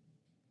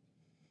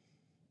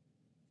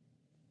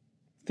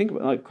 Think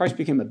about it, like Christ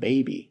became a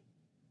baby,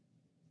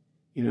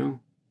 you know?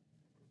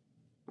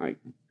 Like,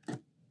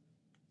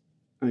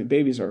 I mean,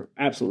 babies are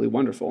absolutely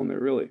wonderful and they're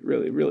really,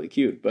 really, really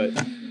cute. But,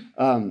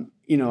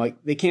 you know,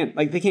 like they can't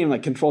even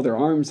like control their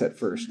arms at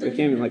first. They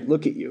can't even like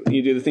look at you. And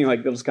you do the thing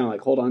like they'll just kind of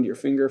like hold on to your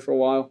finger for a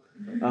while.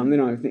 They don't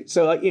have anything.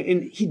 So like,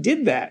 and he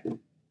did that.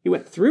 He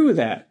went through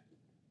that.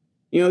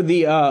 You know,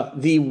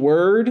 the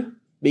word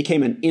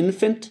became an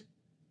infant.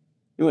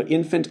 You know what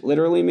infant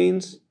literally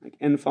means? Like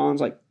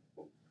enfants, like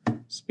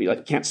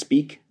can't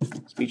speak,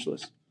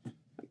 speechless.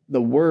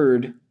 The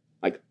word,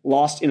 like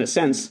lost in a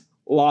sense,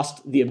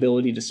 lost the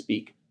ability to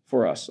speak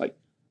for us, like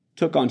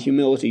took on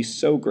humility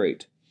so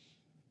great.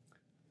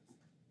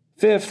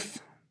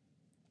 Fifth,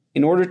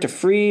 in order to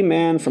free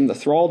man from the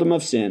thraldom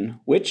of sin,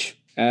 which,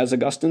 as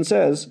Augustine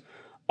says,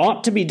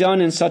 ought to be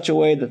done in such a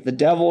way that the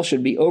devil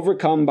should be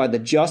overcome by the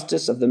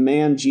justice of the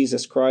man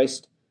Jesus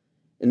Christ,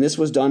 and this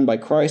was done by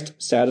Christ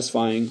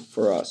satisfying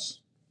for us.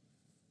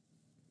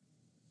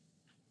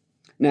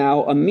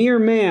 Now, a mere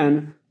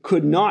man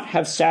could not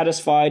have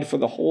satisfied for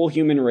the whole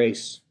human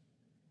race,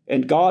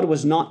 and God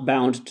was not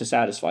bound to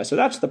satisfy. So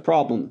that's the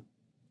problem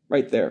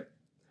right there.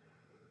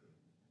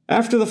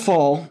 After the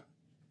fall,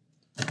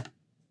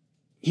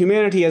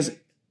 humanity has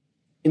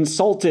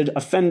insulted,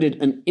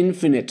 offended an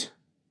infinite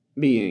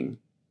being.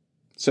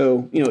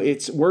 So, you know,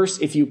 it's worse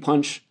if you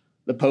punch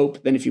the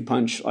Pope than if you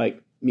punch,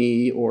 like,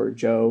 me or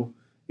Joe,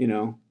 you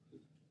know.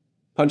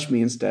 Punch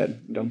me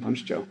instead. Don't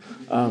punch Joe.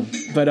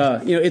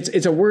 But you know,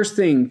 it's a worse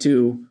thing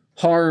to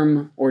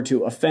harm or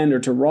to offend or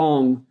to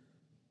wrong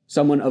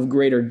someone of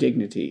greater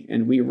dignity.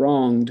 And we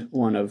wronged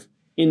one of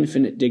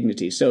infinite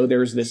dignity. So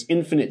there's this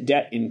infinite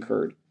debt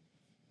incurred.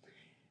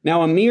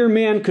 Now, a mere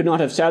man could not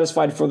have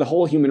satisfied for the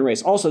whole human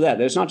race. Also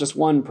there's not just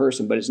one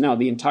person, but it's now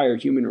the entire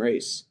human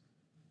race.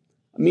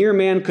 A mere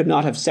man could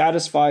not have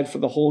satisfied for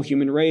the whole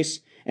human race,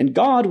 and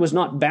God was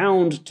not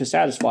bound to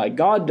satisfy.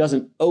 God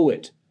doesn't owe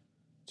it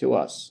to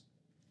us.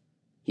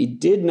 He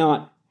did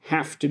not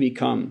have to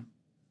become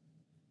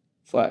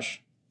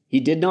flesh. He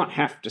did not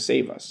have to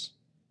save us.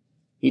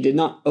 He did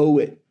not owe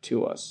it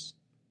to us.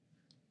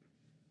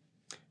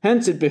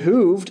 Hence, it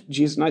behooved,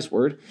 nice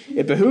word,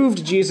 it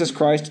behooved Jesus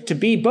Christ to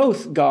be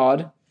both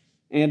God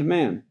and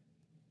man.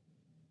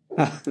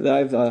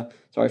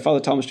 Father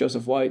Thomas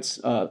Joseph White's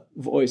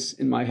voice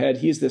in my head.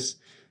 He's this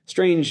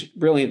strange,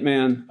 brilliant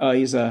man.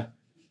 He's a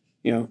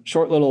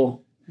short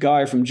little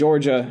guy from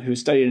Georgia who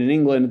studied in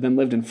England and then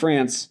lived in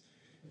France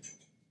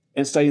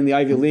and studied in the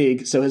Ivy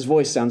League. So his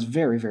voice sounds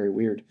very, very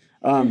weird.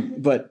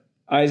 But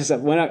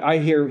when I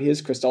hear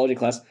his Christology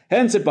class,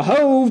 hence it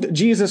behoved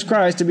Jesus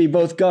Christ to be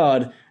both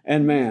God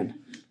and man.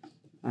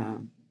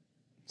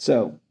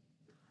 So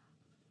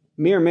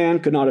mere man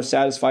could not have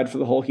satisfied for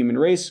the whole human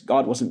race.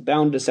 God wasn't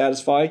bound to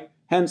satisfy.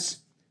 Hence,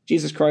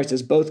 Jesus Christ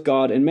is both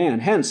God and man.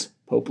 Hence,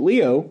 Pope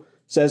Leo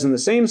says in the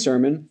same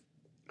sermon,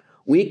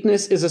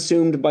 weakness is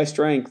assumed by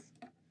strength,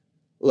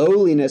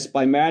 lowliness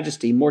by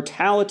majesty,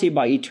 mortality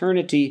by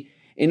eternity,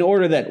 in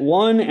order that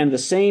one and the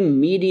same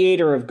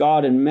mediator of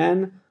God and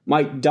men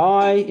might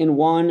die in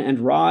one and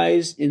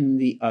rise in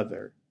the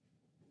other.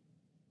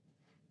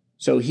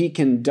 So he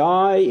can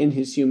die in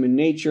his human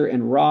nature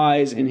and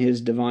rise in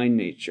his divine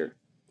nature.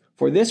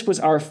 For this was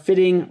our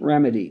fitting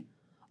remedy.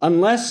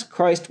 Unless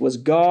Christ was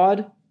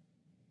God,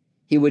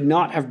 he would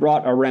not have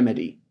brought a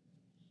remedy.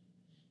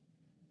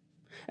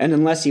 And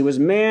unless he was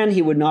man,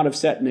 he would not have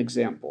set an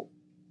example.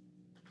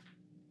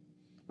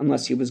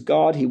 Unless he was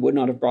God, he would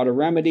not have brought a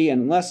remedy.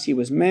 And unless he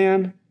was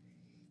man,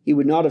 he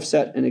would not have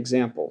set an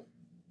example.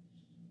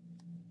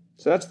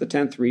 So that's the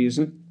 10th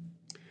reason.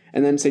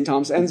 And then St.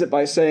 Thomas ends it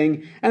by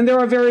saying, and there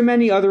are very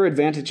many other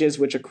advantages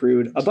which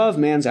accrued above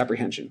man's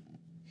apprehension.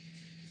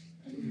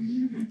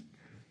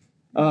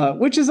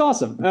 Which is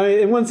awesome. I mean,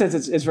 in one sense,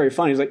 it's very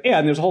funny. It's like, yeah,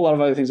 and there's a whole lot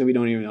of other things that we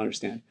don't even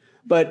understand.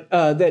 But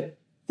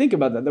think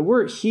about that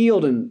we're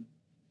healed and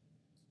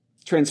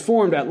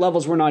transformed at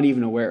levels we're not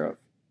even aware of.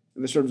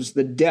 The sort of just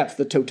the depth,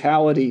 the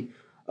totality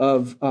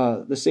of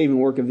the saving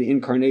work of the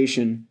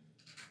incarnation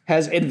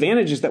has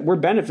advantages that we're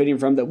benefiting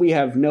from that we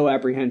have no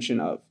apprehension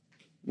of,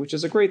 which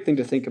is a great thing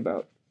to think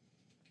about.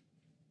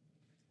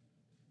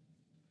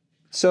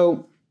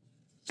 So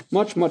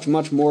much, much,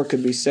 much more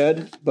could be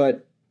said,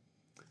 but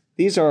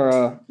this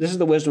is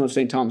the wisdom of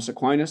St. Thomas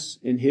Aquinas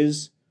in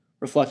his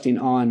reflecting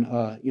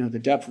on the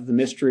depth of the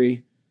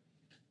mystery,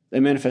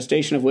 the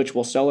manifestation of which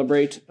we'll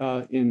celebrate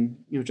in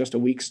just a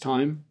week's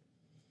time.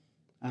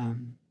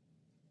 And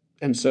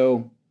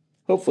so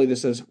hopefully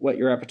this has whet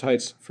your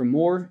appetites for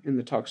more in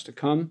the talks to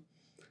come.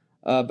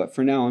 But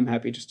for now, I'm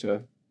happy just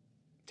to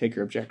take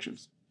your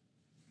objections.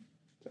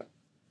 So.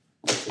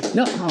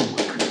 No. Oh,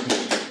 my God.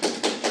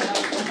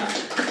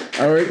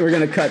 We're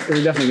going to cut.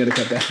 We're definitely going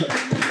to cut that.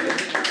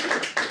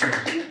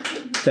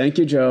 Thank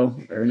you, Joe.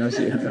 Very nice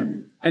of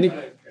you.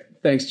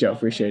 Thanks, Joe.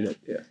 Appreciate it.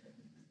 Yeah,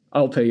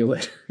 I'll pay you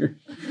later.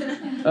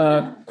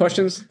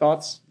 Questions?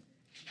 Thoughts?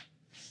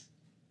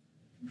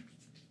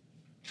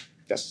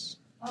 Yes.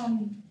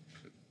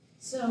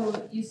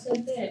 So you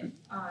said that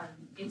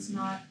it's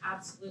not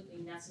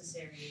absolutely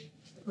necessary,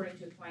 according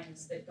to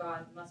Aquinas, that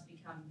God must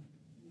become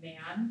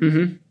man.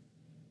 Mm-hmm.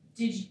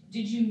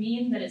 Did you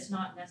mean that it's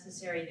not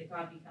necessary that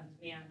God becomes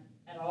man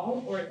at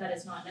all, or that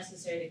it's not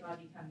necessary that God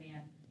become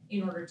man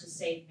in order to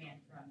save man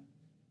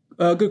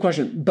from? Good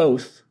question.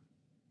 Both.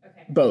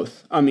 Okay.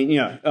 Both. I mean,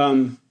 yeah.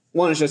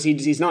 One is just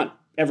he's not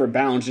ever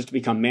bound just to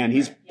become man.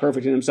 He's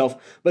perfect in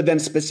himself. But then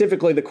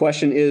specifically the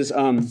question is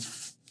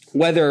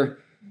whether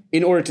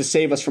in order to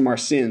save us from our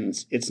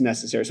sins, it's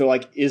necessary. So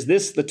like, is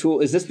this the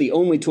tool? Is this the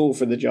only tool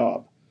for the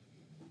job?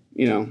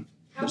 You know?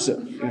 How do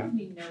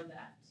we know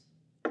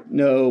that?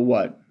 Know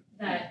what?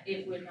 That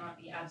it would not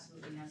be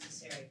absolutely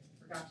necessary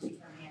for God to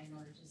become man in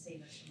order to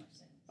save us from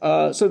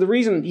our sins. So the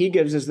reason he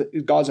gives is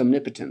that God's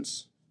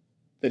omnipotence,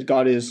 that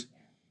God is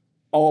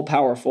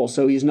all-powerful,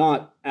 so he's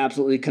not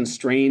absolutely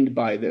constrained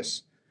by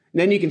this.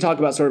 And then you can talk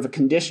about sort of a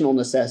conditional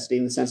necessity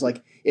in the sense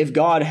like if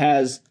God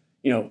has,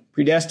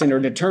 predestined or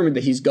determined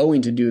that he's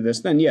going to do this,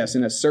 then yes,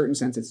 in a certain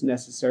sense it's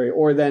necessary.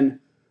 Or then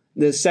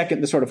the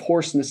sort of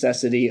horse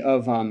necessity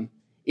of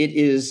it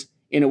is,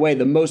 in a way,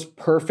 the most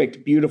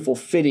perfect, beautiful,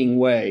 fitting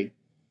way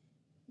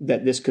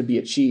that this could be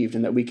achieved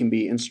and that we can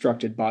be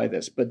instructed by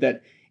this. But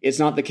that it's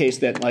not the case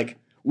that like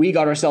we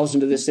got ourselves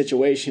into this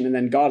situation and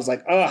then God is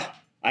like,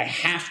 I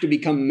have to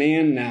become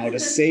man now to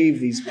save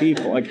these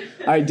people. Like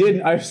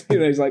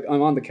he's like,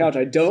 I'm on the couch.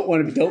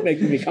 Don't make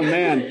me become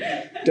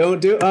man. Don't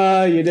do,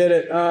 you did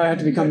it. I have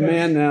to become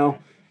man now.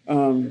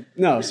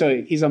 No,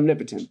 so he's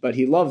omnipotent, but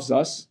he loves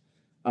us.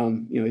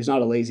 He's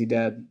not a lazy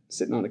dad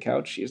sitting on a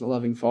couch. He's a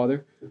loving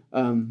father.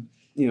 And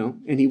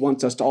he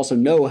wants us to also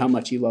know how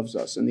much he loves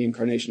us. And the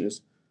incarnation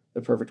is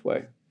the perfect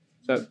way.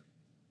 So,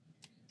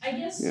 I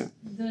guess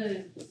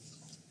the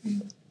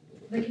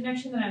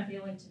connection that I'm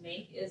failing to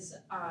make is,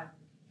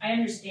 I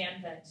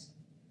understand that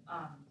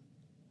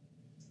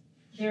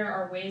there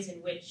are ways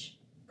in which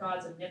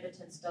God's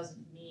omnipotence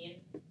doesn't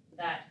mean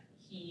that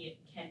he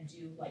can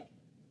do like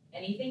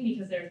anything,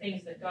 because there are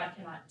things that God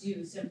cannot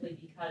do simply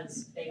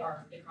because they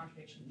are in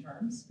contradiction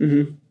terms.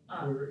 Mm-hmm.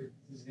 For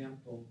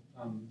example,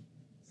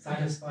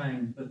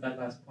 satisfying that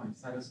last point,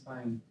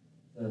 satisfying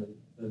the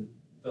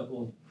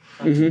old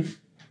covenant.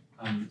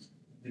 Mm-hmm.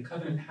 The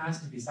covenant has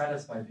to be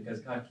satisfied because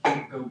God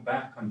can't go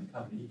back on the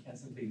covenant. He can't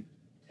simply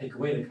take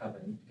away the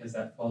covenant because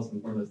that falls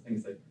in one of those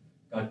things that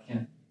God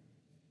can't.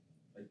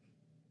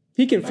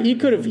 He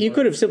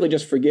could have simply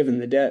just forgiven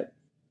the debt.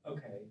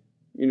 Okay.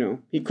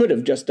 He could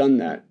have just done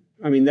that.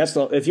 I mean,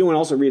 if you want to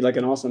also read like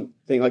an awesome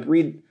thing, like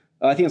read,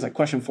 I think it's like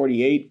question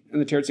 48 in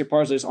the Tertia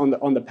Pars, is on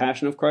the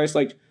Passion of Christ.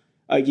 Like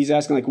he's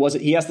asking, like,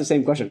 he asked the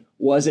same question: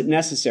 was it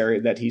necessary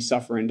that he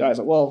suffer and die? It's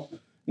like, well,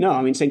 no.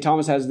 I mean, St.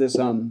 Thomas has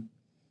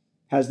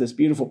this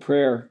beautiful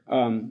prayer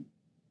to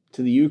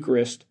the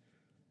Eucharist,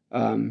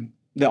 the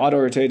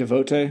Adorate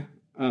Devote,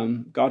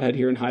 Godhead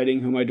here in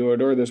hiding, whom I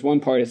adore. There's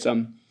one part. It's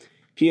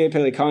Pie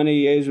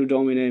pelicani Jesu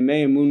Domine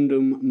mea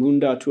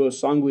munda tuo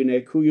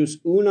sanguine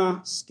cuius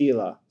una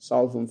stila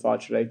salvum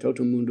facere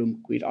totum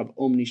mundum quid ab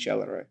omni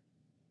scelere.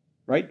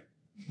 Right?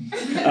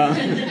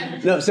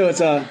 No, so it's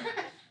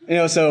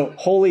so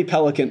holy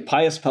pelican,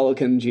 pious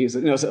pelican,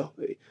 Jesus. So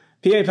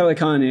Pie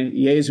pelicani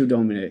Jesu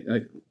Domine,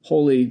 like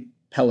holy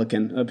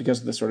pelican, because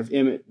of the sort of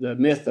the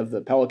myth of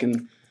the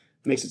pelican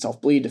makes itself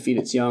bleed to feed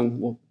its young.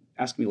 Well,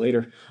 ask me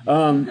later.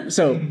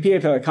 So Pie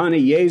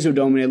pelicani Jesu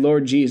Domine,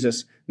 Lord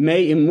Jesus,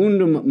 me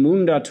immundum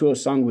munda tuo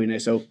sanguine,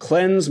 so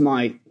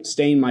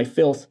stain my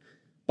filth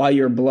by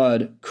your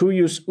blood,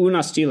 cuius una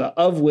stila,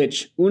 of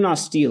which una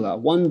stila,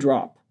 one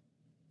drop,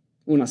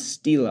 una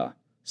stila,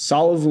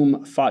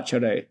 salvum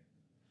facere,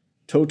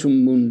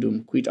 totum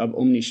mundum quid ab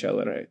omni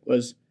scelere,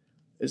 was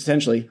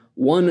essentially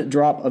one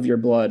drop of your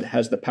blood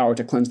has the power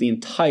to cleanse the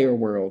entire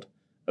world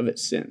of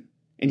its sin,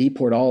 and he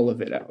poured all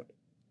of it out.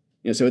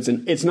 So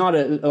it's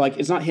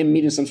not him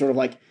meeting some sort of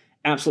like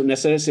absolute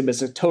necessity, but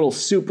it's a total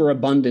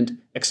superabundant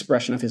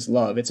expression of his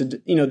love. It's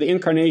the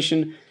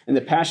incarnation and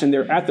the passion,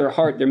 they're at their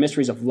heart, they're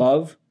mysteries of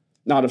love,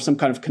 not of some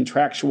kind of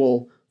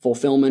contractual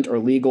fulfillment or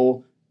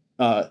legal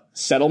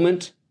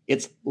settlement.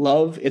 It's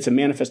love. It's a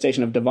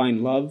manifestation of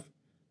divine love.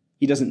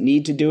 He doesn't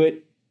need to do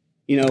it.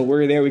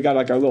 We're there, we got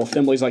like our little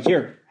thimble. He's like,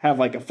 here, have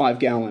like a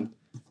 5-gallon.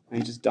 And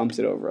he just dumps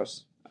it over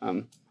us.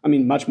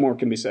 Much more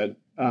can be said.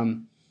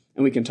 And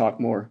we can talk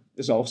more.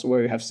 This is also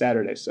where we have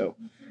Saturday. So,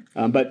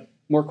 but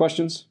more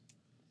questions?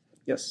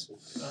 Yes.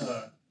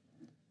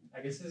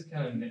 I guess this is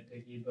kind of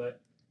nitpicky,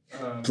 but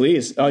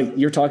please.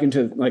 You're talking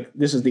to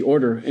this is the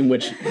order in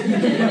which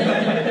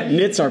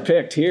nits are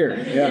picked here.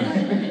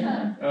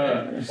 Yeah.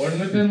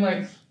 Wouldn't it have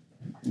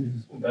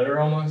been better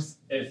almost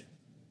if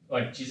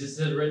Jesus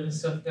had written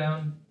stuff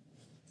down?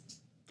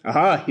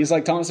 Aha! He's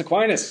like Thomas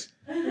Aquinas.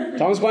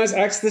 Thomas Aquinas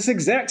asks this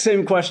exact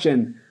same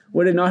question.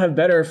 Would it not have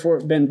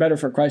been better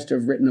for Christ to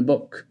have written a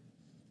book?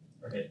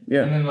 Right.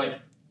 Yeah. And then like,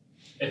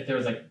 if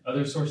there's like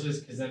other sources,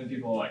 because then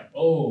people are like,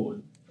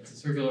 oh, it's a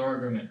circular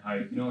argument how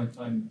you can only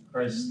find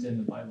Christ in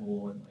the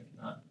Bible and like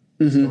not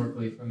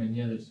historically from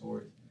any other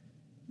source.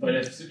 But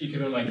if you could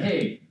be like,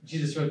 hey,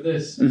 Jesus wrote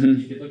this,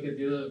 you could look at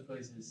the other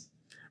places.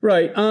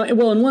 Right.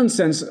 Well, in one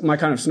sense, my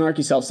kind of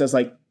snarky self says,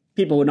 like,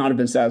 people would not have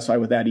been satisfied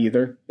with that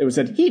either. It was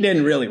said, he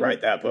didn't really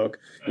write that book,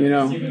 you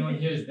know? Even when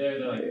he was there,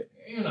 they're like,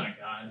 you're not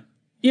God.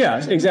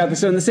 Yeah, exactly.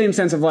 So in the same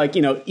sense of like,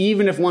 you know,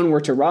 even if one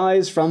were to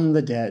rise from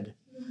the dead.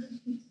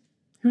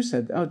 Who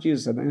said that? Oh,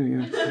 Jesus said that.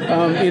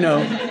 Yeah. You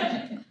know,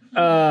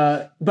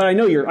 but I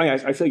know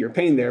I feel your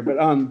pain there, but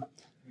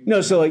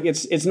no, so like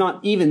it's not,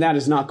 even that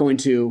is not going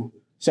to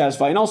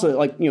satisfy. And also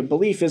like, you know,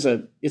 belief is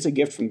it's a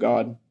gift from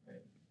God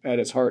at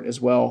its heart as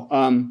well.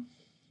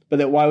 But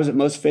that why was it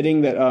most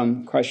fitting that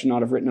Christ should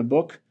not have written a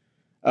book?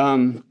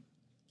 I'm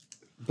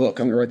going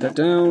to write that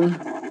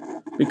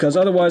down because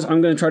otherwise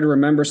I'm going to try to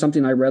remember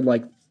something I read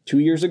like 2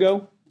 years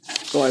ago.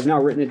 So I've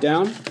now written it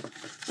down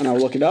and I'll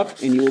look it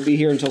up and you will be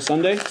here until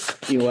Sunday.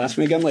 You will ask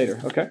me again later,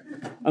 okay?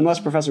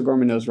 Unless Professor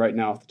Gorman knows right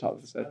now off the top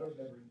of his head.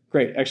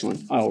 Great,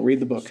 excellent. I'll read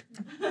the book.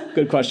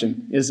 Good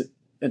question. Is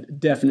a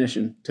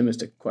definition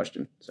Thomistic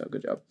question. So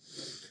good job.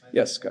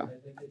 Yes, Kyle. I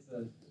think it's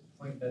a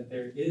point that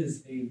there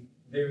is a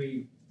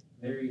very,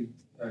 very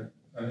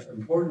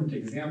important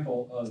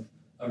example of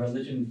a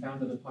religion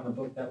founded upon a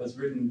book that was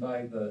written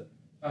by the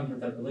founder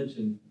of that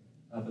religion.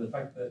 But the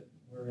fact that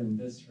we're in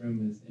this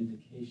room is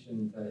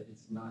indication that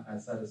it's not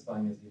as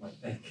satisfying as you might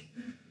think.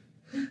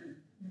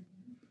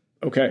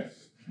 Okay.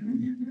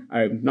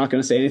 I'm not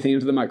going to say anything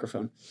into the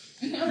microphone.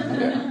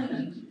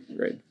 Yeah.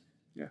 Great.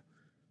 Yeah.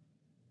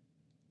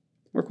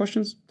 More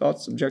questions,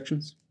 thoughts,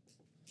 objections?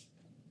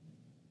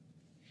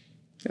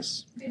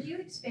 Yes. Could you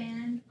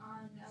expand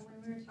on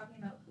when we were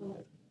talking about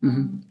hope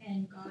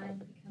and God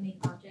becoming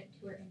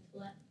object to our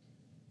intellect?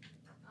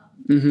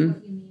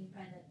 What you mean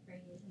by that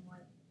phrase and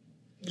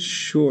what?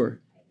 Sure.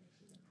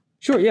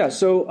 Sure. Yeah.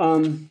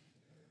 So,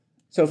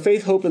 so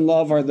faith, hope, and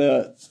love are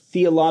the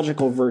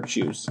theological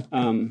virtues.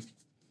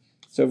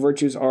 So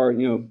virtues are,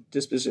 you know,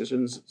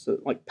 dispositions, so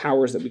like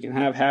powers that we can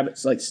have,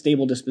 habits, like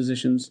stable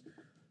dispositions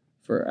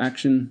for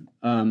action.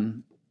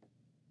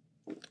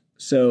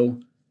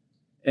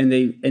 And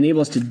they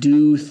enable us to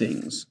do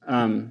things.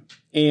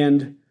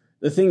 And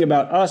the thing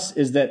about us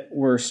is that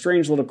we're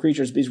strange little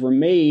creatures because we're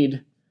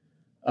made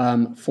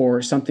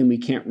for something we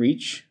can't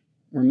reach.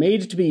 We're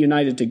made to be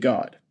united to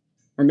God.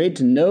 We're made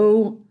to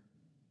know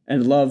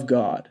and love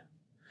God.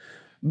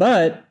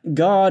 But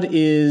God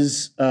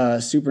is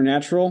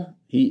supernatural.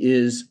 He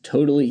is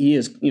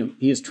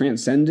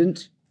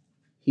transcendent.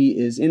 He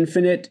is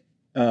infinite.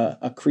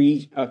 A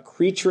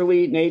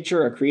creaturely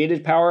nature, a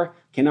created power,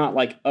 cannot,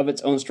 like, of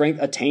its own strength,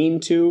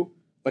 attain to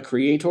the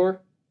Creator.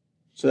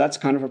 So that's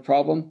kind of a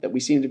problem, that we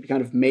seem to be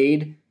kind of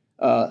made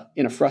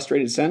in a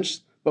frustrated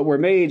sense. But we're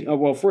made,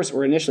 first,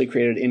 we're initially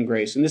created in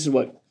grace. And this is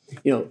what,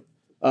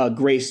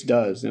 grace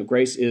does.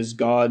 Grace is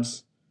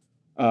God's,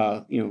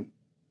 a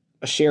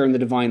share in the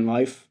divine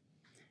life.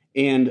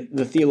 And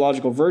the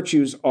theological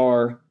virtues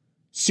are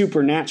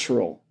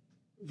supernatural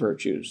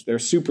virtues. They're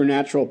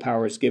supernatural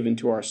powers given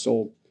to our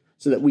soul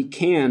so that we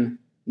can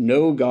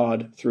know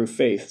God through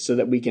faith, so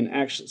that we can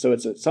actually, so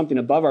it's something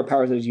above our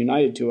powers that is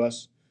united to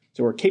us,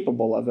 so we're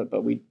capable of it,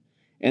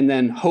 and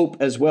then hope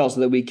as well,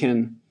 so that we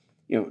can,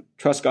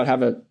 trust God,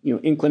 have a,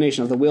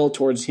 inclination of the will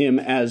towards Him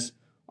as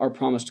our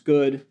promised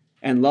good,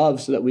 and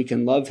love so that we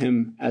can love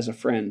Him as a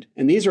friend.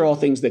 And these are all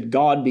things that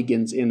God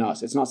begins in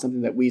us. It's not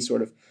something that we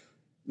sort of,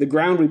 the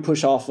ground we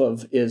push off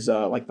of is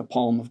like the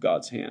palm of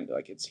God's hand.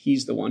 Like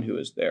He's the one who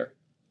is there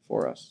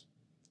for us.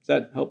 Does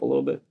that help a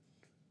little bit?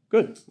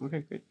 Good. Okay,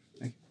 great.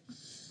 Thank you.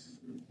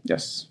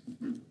 Yes.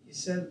 You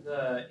said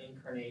the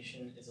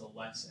incarnation is a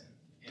lesson.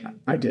 And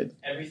I did.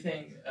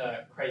 Everything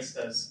Christ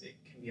does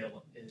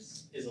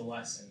is a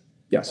lesson.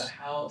 Yes. But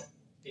how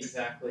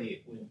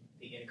exactly would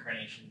the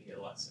incarnation be a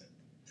lesson?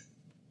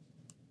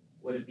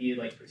 Would it be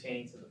like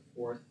pertaining to the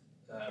fourth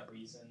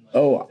reason?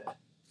 I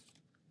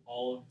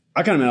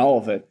kind of meant all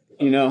of it,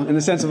 in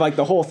the sense of like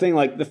the whole thing,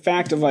 like the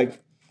fact of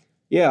like,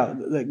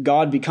 that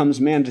God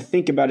becomes man, to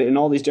think about it in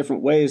all these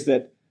different ways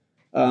that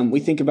we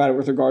think about it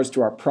with regards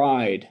to our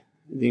pride.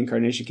 The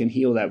incarnation can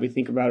heal that. We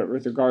think about it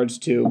with regards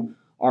to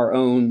our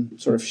own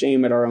sort of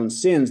shame at our own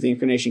sins. The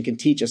incarnation can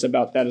teach us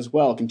about that as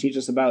well. It can teach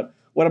us about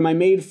what am I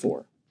made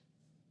for?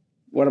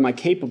 What am I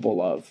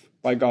capable of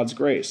by God's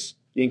grace?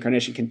 The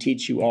incarnation can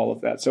teach you all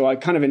of that. So I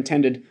kind of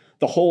intended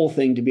the whole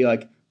thing to be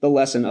like the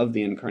lesson of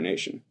the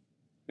incarnation.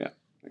 Yeah,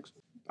 thanks.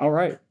 All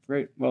right,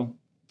 great. Well,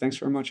 thanks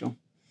very much, y'all.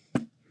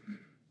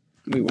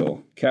 We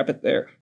will cap it there.